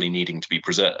fundamentally needing to be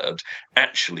preserved.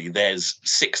 Actually, there's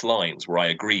 6 lines where I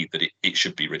agree that it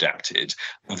should be redacted.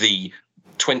 The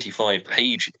 25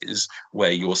 pages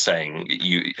where you're saying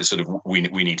you sort of we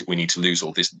need to lose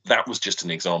all this. That was just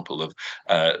an example of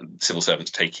civil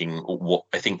servants taking what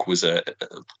I think was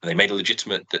they made a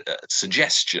legitimate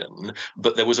suggestion,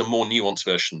 but there was a more nuanced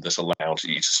version that allowed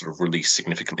you to sort of release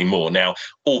significantly more. Now,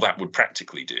 all that would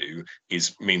practically do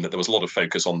is mean that there was a lot of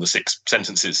focus on the 6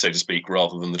 sentences, so to speak,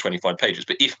 rather than the 25 pages.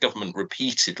 But if government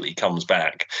repeatedly comes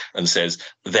back and says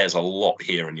there's a lot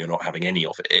here and you're not having any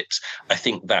of it, I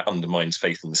think that undermines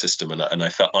faith in the system, and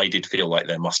I did feel like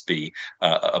there must be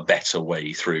a better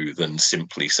way through than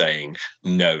simply saying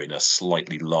no in a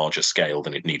slightly larger scale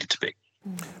than it needed to be.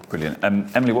 Brilliant.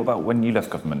 Emily, what about when you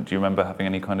left government? Do you remember having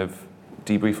any kind of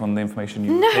debrief on the information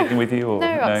you've taken with you? Or no,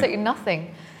 absolutely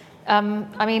nothing.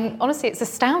 I mean, honestly, it's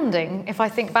astounding if I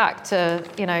think back to,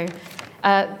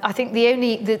 I think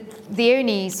the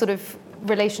only sort of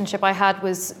relationship I had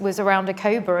was around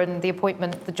Akoba and the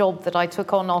appointment, the job that I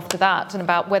took on after that, and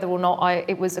about whether or not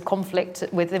it was a conflict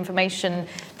with information,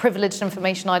 privileged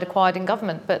information I'd acquired in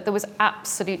government. But there was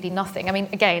absolutely nothing. I mean,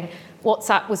 again,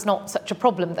 WhatsApp was not such a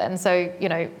problem then, so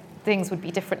things would be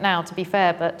different now, to be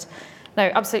fair, but no,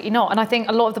 absolutely not. And I think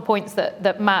a lot of the points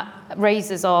that Matt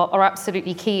raises are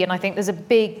absolutely key. And I think there's a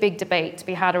big debate to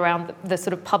be had around the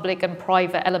sort of public and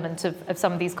private element of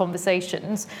some of these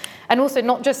conversations. And also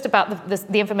not just about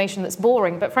the information that's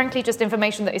boring, but frankly, just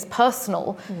information that is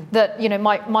personal, that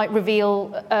might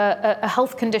reveal a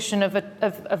health condition of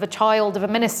a child of a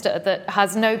minister that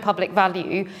has no public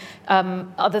value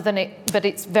other than it, but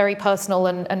it's very personal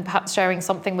and perhaps sharing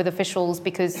something with officials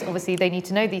because obviously they need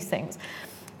to know these things.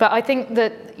 But I think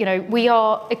that, we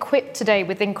are equipped today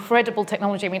with incredible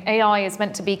technology. I mean, AI is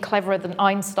meant to be cleverer than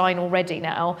Einstein already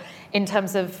now. in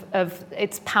terms of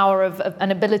its power of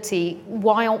an ability.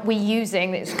 Why aren't we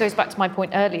using, it goes back to my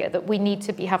point earlier, that we need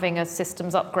to be having a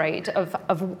systems upgrade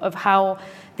of how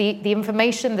the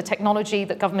information, the technology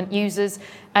that government uses,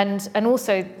 and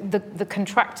also the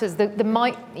contractors.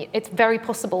 It's very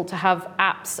possible to have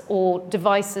apps or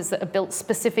devices that are built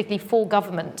specifically for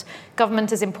government.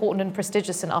 Government is important and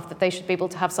prestigious enough that they should be able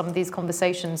to have some of these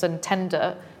conversations and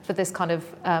tender for this kind of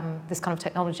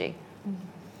technology.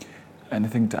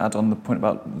 Anything to add on the point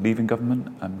about leaving government?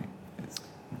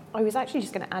 I was actually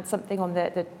just going to add something on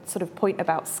the sort of point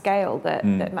about scale that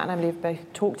Matt and Emily have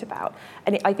both talked about.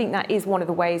 And I think that is one of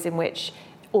the ways in which,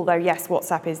 although, yes,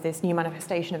 WhatsApp is this new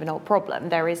manifestation of an old problem,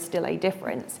 there is still a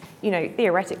difference.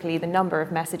 Theoretically, the number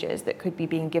of messages that could be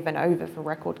being given over for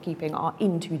record keeping are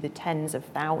into the tens of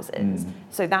thousands.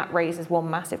 So that raises one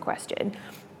massive question.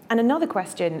 And another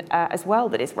question as well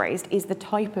that is raised is the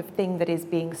type of thing that is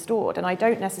being stored. And I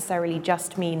don't necessarily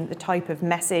just mean the type of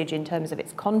message in terms of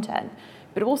its content,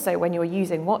 but also when you're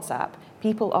using WhatsApp,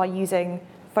 people are using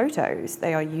photos,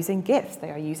 they are using GIFs, they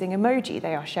are using emoji,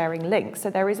 they are sharing links. So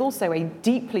there is also a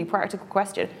deeply practical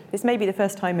question. This may be the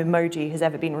first time emoji has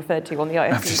ever been referred to on the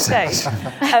ISC stage.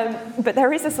 But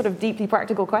there is a sort of deeply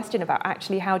practical question about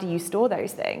actually how do you store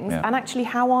those things, and actually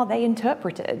how are they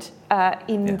interpreted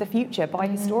in the future by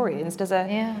historians? Does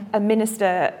a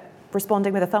minister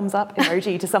responding with a thumbs up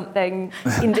emoji to something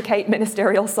indicate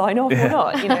ministerial sign-off or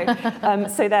not?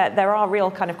 So there are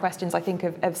real kind of questions, I think,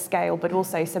 of scale, but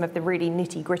also some of the really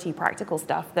nitty-gritty practical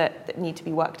stuff that need to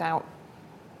be worked out.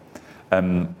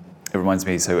 It reminds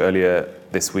me, so earlier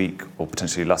this week, or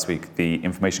potentially last week, the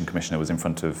Information Commissioner was in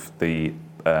front of the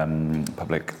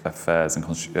Public Affairs and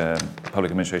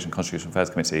Public Administration Constitutional Affairs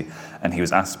Committee, and he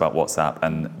was asked about WhatsApp,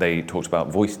 and they talked about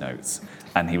voice notes.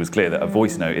 And he was clear that a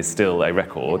voice note is still a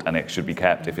record and it should be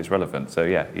kept if it's relevant. So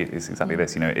yeah, it's exactly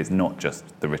this. It's not just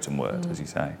the written word, as you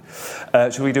say.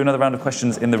 Shall we do another round of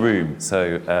questions in the room?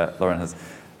 So Lauren has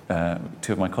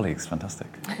two of my colleagues. Fantastic.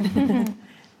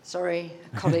 Sorry,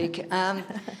 colleague.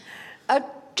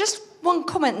 Just one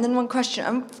comment and then one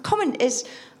question. Comment is,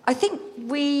 I think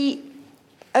we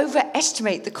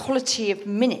overestimate the quality of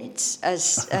minutes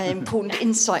as important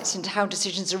insights into how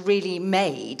decisions are really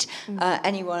made. I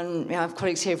have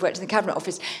colleagues here who've worked in the Cabinet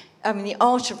Office. The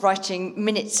art of writing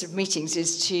minutes of meetings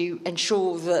is to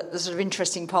ensure that the sort of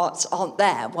interesting parts aren't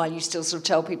there while you still sort of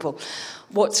tell people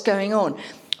what's going on.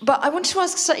 But I wanted to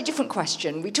ask a slightly different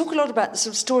question. We talk a lot about the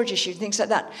sort of storage issue and things like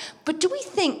that. But do we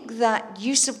think that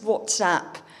use of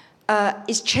WhatsApp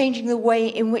is changing the way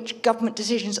in which government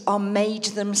decisions are made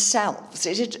themselves?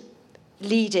 Is it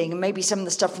leading, and maybe some of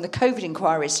the stuff from the COVID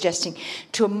inquiry is suggesting,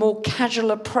 to a more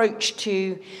casual approach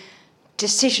to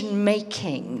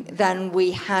decision-making than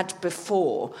we had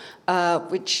before,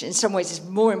 which in some ways is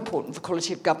more important for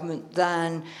quality of government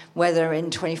than whether in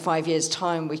 25 years'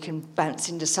 time we can bounce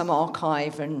into some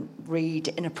archive and read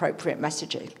inappropriate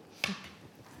messaging?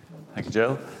 Thank you,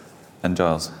 Jill. And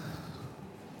Giles.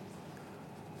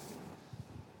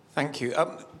 Thank you.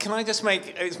 Can I just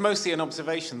make, it's mostly an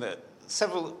observation that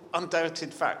several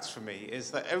undoubted facts for me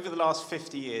is that over the last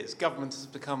 50 years, government has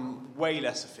become way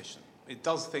less efficient. It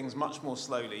does things much more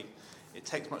slowly. It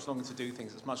takes much longer to do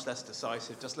things. It's much less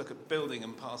decisive. Just look at building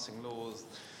and passing laws.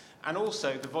 And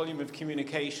also the volume of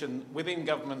communication within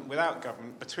government, without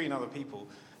government, between other people,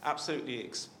 absolutely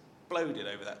exploded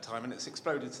over that time. And it's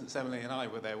exploded since Emily and I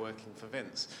were there working for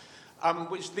Vince.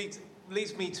 Which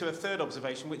leads me to a third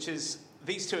observation, which is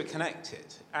these two are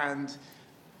connected. And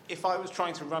if I was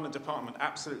trying to run a department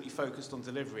absolutely focused on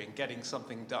delivery and getting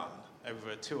something done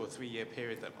over a 2 or 3 year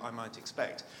period that I might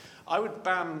expect, I would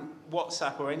ban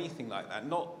WhatsApp or anything like that,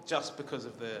 not just because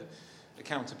of the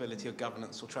accountability or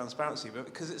governance or transparency, but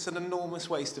because it's an enormous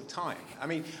waste of time. I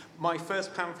mean, my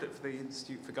first pamphlet for the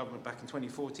Institute for Government back in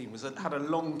 2014 had a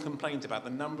long complaint about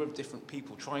the number of different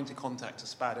people trying to contact a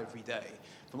SPAD every day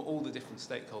from all the different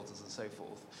stakeholders and so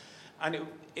forth. And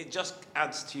it just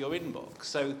adds to your inbox.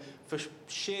 So for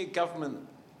sheer government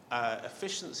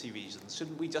efficiency reasons,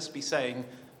 shouldn't we just be saying,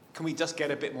 can we just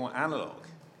get a bit more analog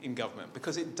in government?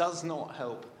 Because it does not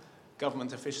help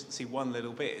government efficiency one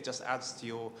little bit. It just adds to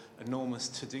your enormous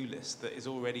to-do list that is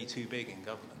already too big in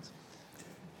government.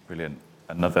 Brilliant.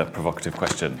 Another provocative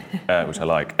question, which I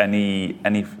like. Any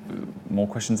more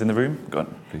questions in the room? Go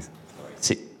on, please.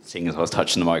 Seeing as I was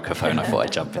touching the microphone, I thought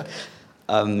I'd jump in.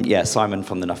 Simon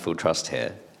from the Nuffield Trust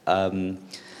here.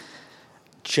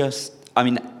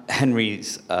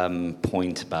 Henry's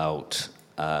point about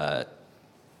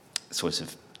sort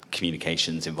of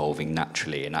communications evolving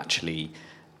naturally and actually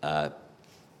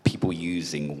people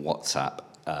using WhatsApp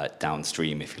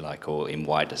downstream, if you like, or in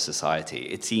wider society,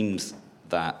 it seems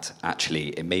that actually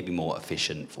it may be more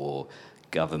efficient for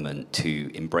government to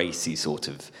embrace these sort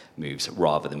of moves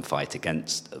rather than fight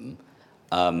against them.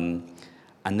 And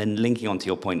then linking onto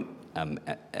your point,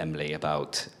 Emily,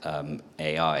 about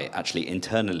AI, actually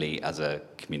internally as a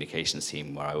communications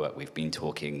team where I work, we've been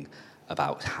talking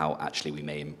about how actually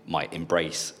we might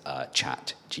embrace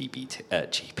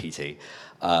GPT,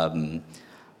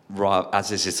 as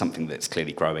this is something that's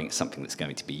clearly growing, it's something that's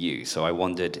going to be used. So I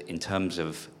wondered, in terms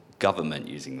of government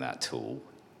using that tool,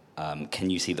 can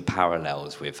you see the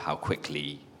parallels with how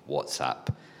quickly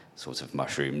WhatsApp sort of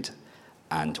mushroomed,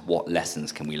 and what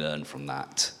lessons can we learn from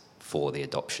that for the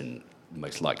adoption,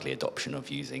 most likely adoption of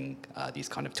using these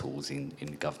kind of tools in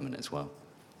government as well?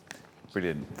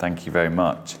 Brilliant, thank you very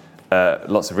much.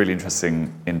 Lots of really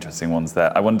interesting ones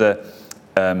there. I wonder,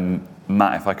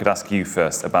 Matt, if I could ask you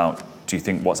first about, do you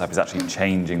think WhatsApp is actually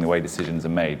changing the way decisions are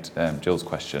made? Jill's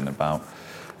question about,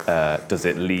 does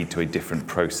it lead to a different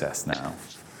process now?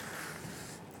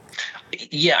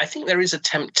 Yeah, I think there is a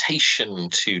temptation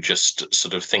to just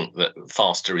sort of think that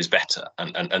faster is better,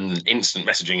 and instant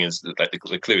messaging is like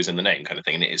the clue is in the name kind of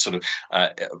thing, and it sort of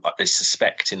I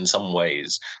suspect in some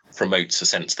ways promotes a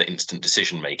sense that instant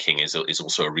decision making is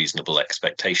also a reasonable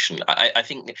expectation. I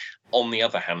think on the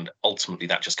other hand, ultimately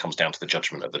that just comes down to the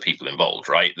judgment of the people involved,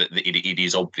 right? That it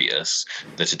is obvious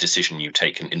that a decision you've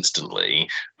taken instantly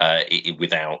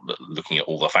without looking at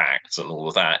all the facts and all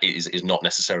of that is not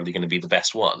necessarily going to be the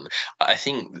best one. I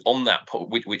think on that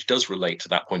point, which does relate to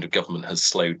that point of government has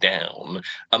slowed down.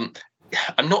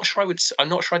 I'm not sure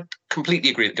I'd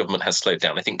completely agree that government has slowed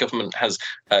down. I think government has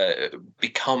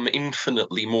become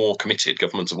infinitely more committed,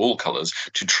 governments of all colours,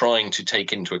 to trying to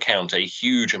take into account a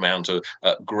huge amount of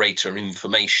greater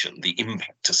information, the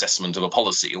impact assessment of a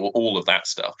policy, or all of that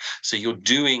stuff. So you're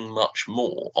doing much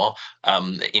more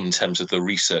in terms of the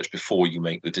research before you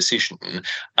make the decision.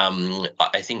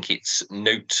 I think it's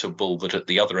notable that at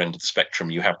the other end of the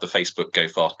spectrum, you have the Facebook go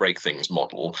fast, break things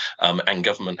model, and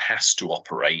government has to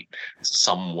operate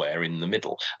somewhere in the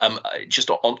middle.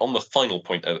 Just on the final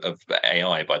point of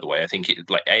AI, by the way, I think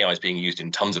AI is being used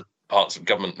in tons of parts of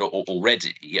government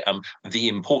already. The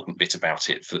important bit about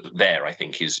it there, I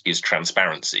think, is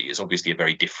transparency. It's obviously a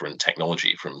very different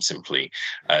technology from simply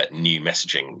new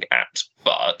messaging apps.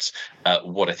 But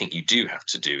what I think you do have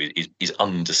to do is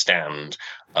understand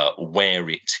where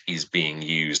it is being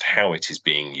used, how it is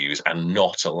being used, and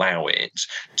not allow it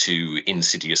to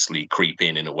insidiously creep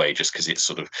in a way just because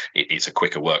it's a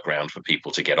quicker workaround for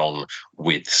people to get on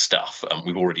with stuff.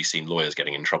 We've already seen lawyers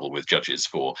getting in trouble with judges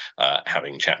for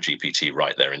having ChatGPT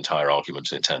write their entire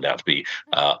argument, and it turned out to be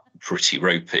pretty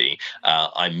ropey.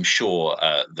 I'm sure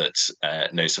that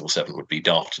no civil servant would be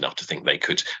daft enough to think they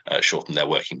could shorten their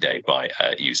working day by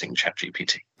using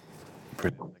ChatGPT.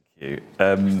 Brilliant. Thank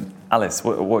you. Alice,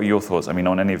 what are your thoughts? I mean,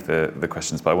 on any of the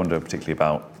questions, but I wonder particularly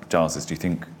about Giles's. Do you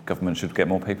think government should get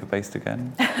more paper-based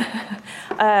again?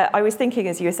 I was thinking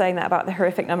as you were saying that about the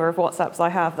horrific number of WhatsApps I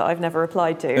have that I've never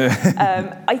replied to.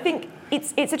 I think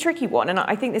it's a tricky one, and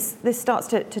I think this starts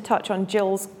to touch on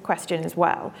Jill's question as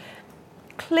well.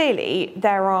 Clearly,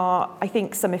 there are, I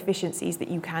think, some efficiencies that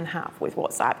you can have with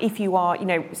WhatsApp. If you are,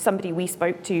 somebody we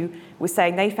spoke to was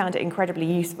saying they found it incredibly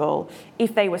useful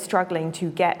if they were struggling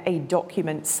to get a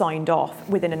document signed off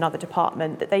within another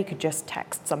department, that they could just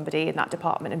text somebody in that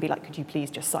department and be like, could you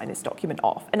please just sign this document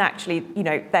off? And actually,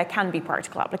 there can be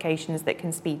practical applications that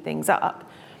can speed things up.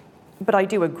 But I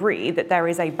do agree that there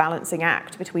is a balancing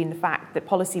act between the fact that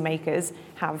policymakers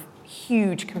have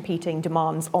huge competing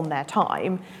demands on their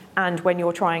time, and when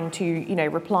you're trying to,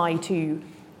 reply to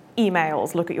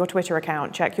emails, look at your Twitter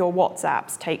account, check your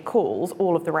WhatsApps, take calls,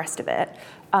 all of the rest of it,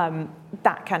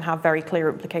 that can have very clear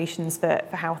implications for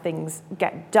how things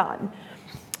get done.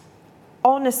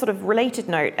 On a sort of related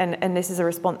note, and this is a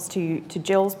response to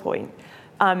Jill's point,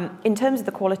 in terms of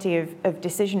the quality of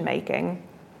decision making,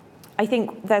 I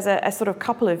think there's a sort of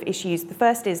couple of issues. The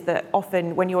first is that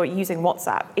often when you're using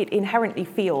WhatsApp, it inherently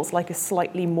feels like a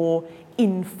slightly more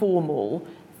informal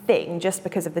thing just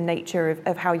because of the nature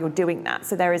of how you're doing that.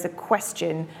 So there is a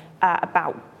question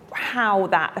about how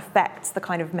that affects the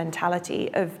kind of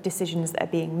mentality of decisions that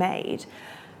are being made.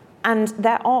 And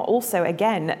there are also,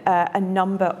 again, a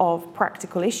number of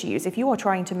practical issues. If you are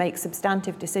trying to make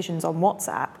substantive decisions on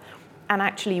WhatsApp,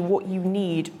 actually what you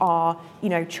need are,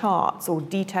 charts or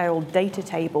detailed data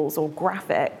tables or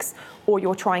graphics, or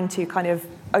you're trying to kind of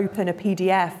open a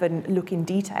PDF and look in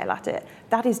detail at it.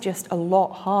 That is just a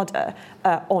lot harder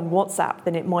on WhatsApp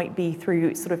than it might be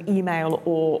through sort of email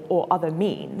or other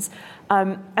means.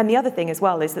 And the other thing as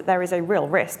well is that there is a real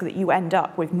risk that you end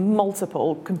up with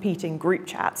multiple competing group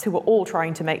chats who are all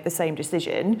trying to make the same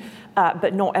decision,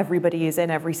 but not everybody is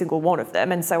in every single one of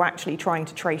them. And so actually trying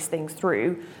to trace things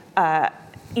through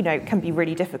can be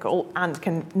really difficult and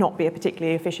can not be a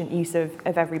particularly efficient use of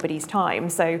everybody's time.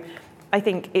 So I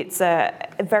think it's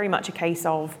very much a case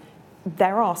of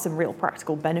there are some real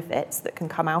practical benefits that can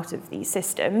come out of these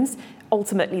systems.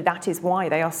 Ultimately, that is why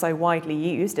they are so widely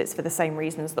used. It's for the same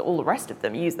reasons that all the rest of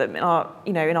them use them in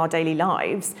our daily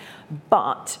lives.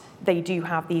 But they do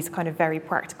have these kind of very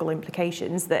practical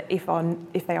implications that, if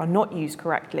they are not used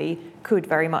correctly, could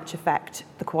very much affect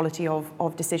the quality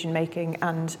of decision making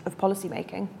and of policy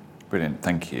making. Brilliant,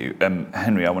 thank you.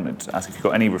 Henry, I wanted to ask if you've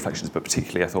got any reflections, but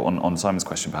particularly I thought on Simon's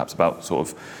question perhaps about sort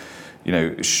of,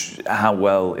 how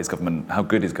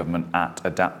good is government at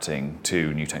adapting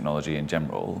to new technology in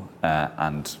general?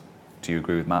 And do you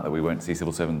agree with Matt that we won't see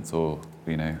civil servants or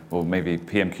maybe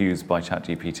PMQs by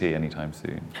ChatGPT anytime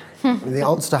soon? The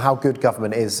answer to how good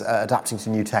government is adapting to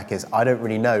new tech is I don't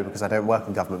really know because I don't work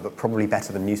in government, but probably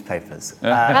better than newspapers. So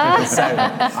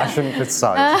I shouldn't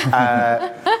criticise.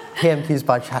 PMQs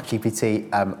by ChatGPT,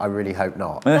 I really hope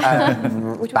not.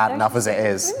 Bad enough as it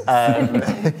is.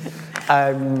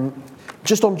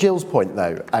 Just on Jill's point,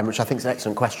 though, which I think is an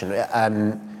excellent question,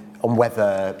 on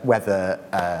whether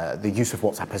the use of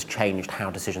WhatsApp has changed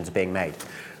how decisions are being made.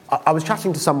 I was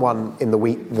chatting to someone in the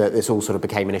week that this all sort of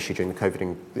became an issue during the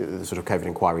COVID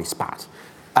inquiry spat,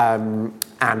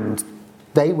 and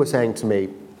they were saying to me,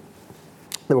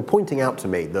 they were pointing out to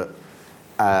me that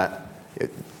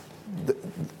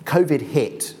COVID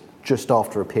hit just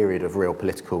after a period of real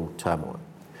political turmoil,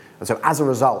 and so as a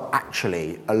result,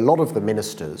 actually, a lot of the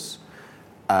ministers,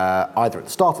 either at the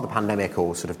start of the pandemic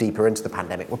or sort of deeper into the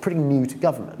pandemic, were pretty new to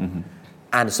government. Mm-hmm.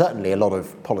 And certainly a lot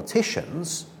of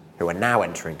politicians who are now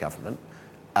entering government,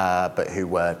 but who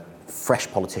were fresh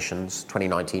politicians,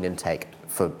 2019 intake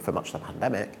for much of the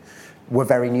pandemic, were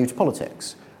very new to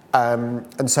politics.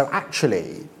 And so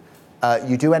actually,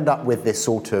 you do end up with this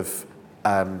sort of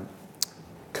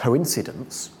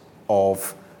coincidence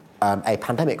of a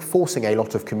pandemic forcing a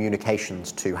lot of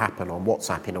communications to happen on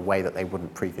WhatsApp in a way that they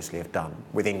wouldn't previously have done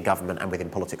within government and within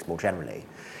politics more generally.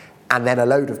 And then a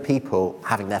load of people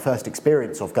having their first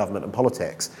experience of government and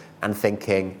politics and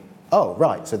thinking, oh,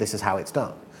 right, so this is how it's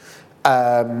done.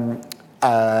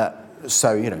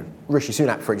 So, Rishi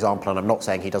Sunak, for example, and I'm not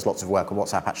saying he does lots of work on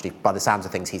WhatsApp, actually, by the sounds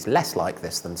of things, he's less like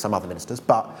this than some other ministers,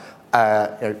 but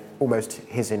almost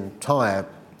his entire,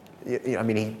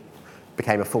 he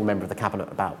became a full member of the cabinet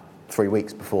about 3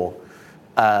 weeks before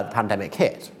the pandemic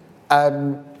hit.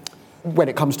 When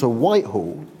it comes to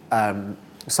Whitehall,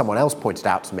 someone else pointed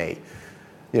out to me,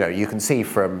 you can see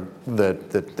from the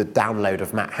download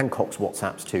of Matt Hancock's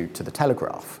WhatsApps to the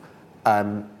Telegraph,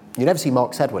 you never see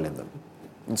Mark Sedwill in them.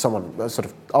 And someone sort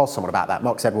of asked someone about that.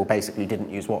 Mark Sedwill basically didn't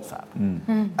use WhatsApp.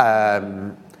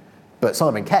 But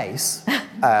Simon Case,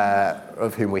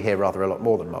 of whom we hear rather a lot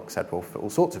more than Mark Sedwill for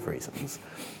all sorts of reasons,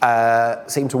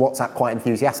 seemed to WhatsApp quite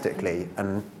enthusiastically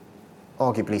and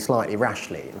arguably slightly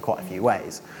rashly in quite a few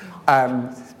ways.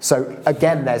 So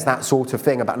again, there's that sort of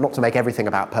thing about not to make everything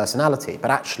about personality,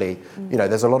 but actually,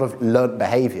 there's a lot of learnt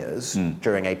behaviours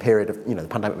during a period of, the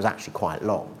pandemic was actually quite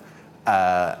long,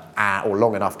 or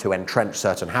long enough to entrench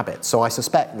certain habits. So I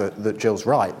suspect that Jill's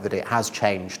right, that it has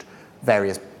changed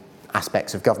various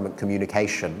aspects of government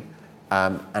communication,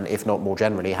 and if not more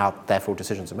generally, how therefore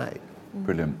decisions are made.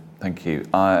 Brilliant, thank you.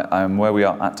 I'm where we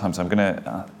are at time, so I'm going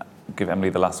to give Emily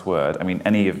the last word. I mean,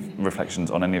 any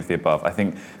reflections on any of the above? I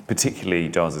think particularly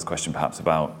Giles's question perhaps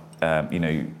about,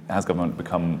 has government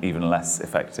become even less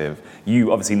effective?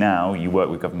 You obviously now, you work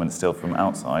with government still from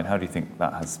outside. How do you think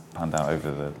that has panned out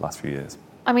over the last few years?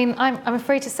 I mean, I'm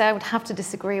afraid to say I would have to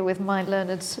disagree with my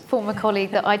learned former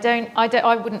colleague that I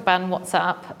wouldn't ban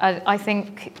WhatsApp. I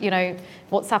think,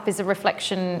 WhatsApp is a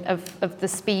reflection of the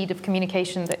speed of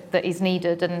communication that is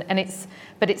needed,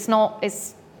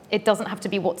 it doesn't have to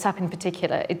be WhatsApp in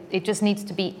particular. It just needs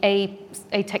to be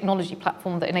a technology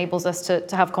platform that enables us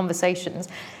to have conversations.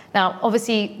 Now,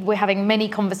 obviously, we're having many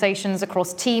conversations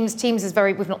across Teams. Teams is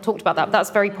we've not talked about that, but that's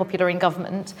very popular in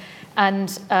government.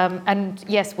 And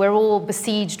yes, we're all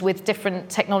besieged with different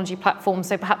technology platforms,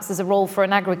 so perhaps there's a role for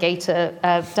an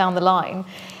aggregator down the line.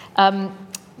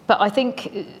 But I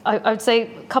think I would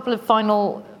say a couple of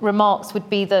final remarks would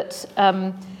be that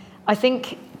I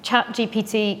think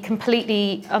ChatGPT,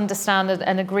 completely understand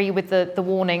and agree with the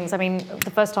warnings. I mean,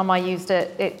 the first time I used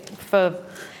it for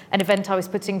an event I was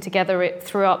putting together, it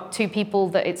threw up 2 people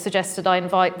that it suggested I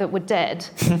invite that were dead.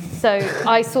 So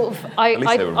I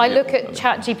look at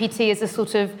ChatGPT as a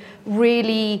sort of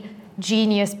really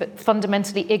genius but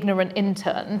fundamentally ignorant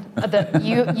intern, that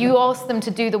you ask them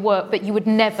to do the work, but you would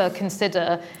never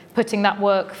consider putting that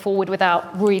work forward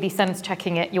without really sense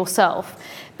checking it yourself.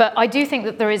 But I do think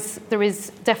that there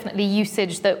is definitely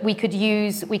usage that we could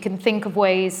use. We can think of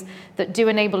ways that do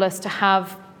enable us to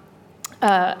have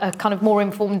a kind of more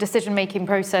informed decision-making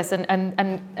process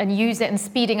and use it, and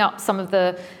speeding up some of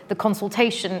the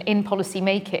consultation in policy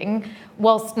making,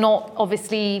 whilst not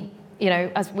obviously,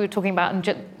 as we were talking about, and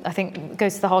I think it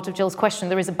goes to the heart of Jill's question,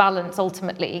 there is a balance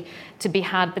ultimately to be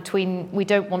had between, we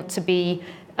don't want to be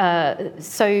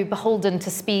so beholden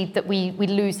to speed that we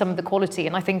lose some of the quality.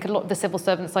 And I think a lot of the civil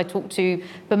servants I talk to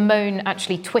bemoan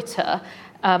actually Twitter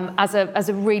as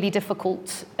a really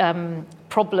difficult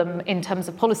problem in terms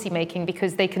of policy making,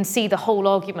 because they can see the whole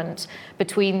argument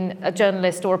between a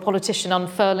journalist or a politician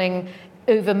unfurling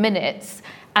over minutes,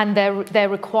 and they're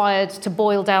required to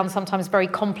boil down sometimes very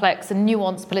complex and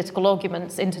nuanced political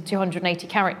arguments into 280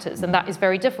 characters, and that is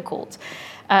very difficult.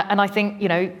 And I think,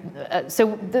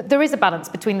 so there is a balance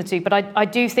between the two, but I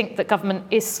do think that government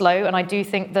is slow, and I do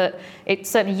think that it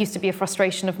certainly used to be a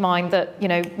frustration of mine that,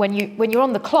 when you're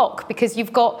on the clock, because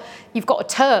you've got a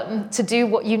term to do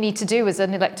what you need to do as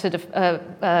an elected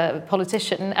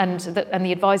politician and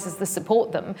the advisors that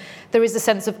support them, there is a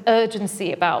sense of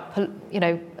urgency about,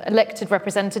 elected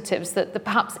representatives that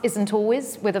perhaps isn't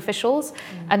always with officials.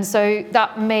 And so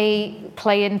that may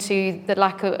play into the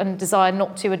lack of and desire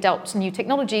not to adopt new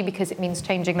technology because it means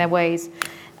changing their ways,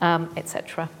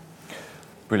 etc.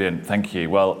 Brilliant, thank you.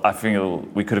 Well, I feel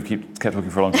we could have kept talking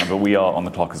for a long time, but we are on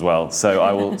the clock as well. So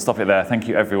I will stop it there. Thank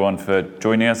you everyone for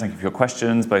joining us. Thank you for your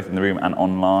questions, both in the room and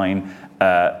online.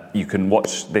 You can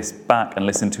watch this back and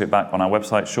listen to it back on our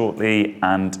website shortly.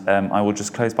 And I will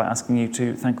just close by asking you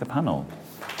to thank the panel.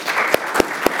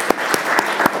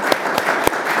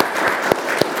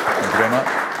 Thank you very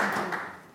much.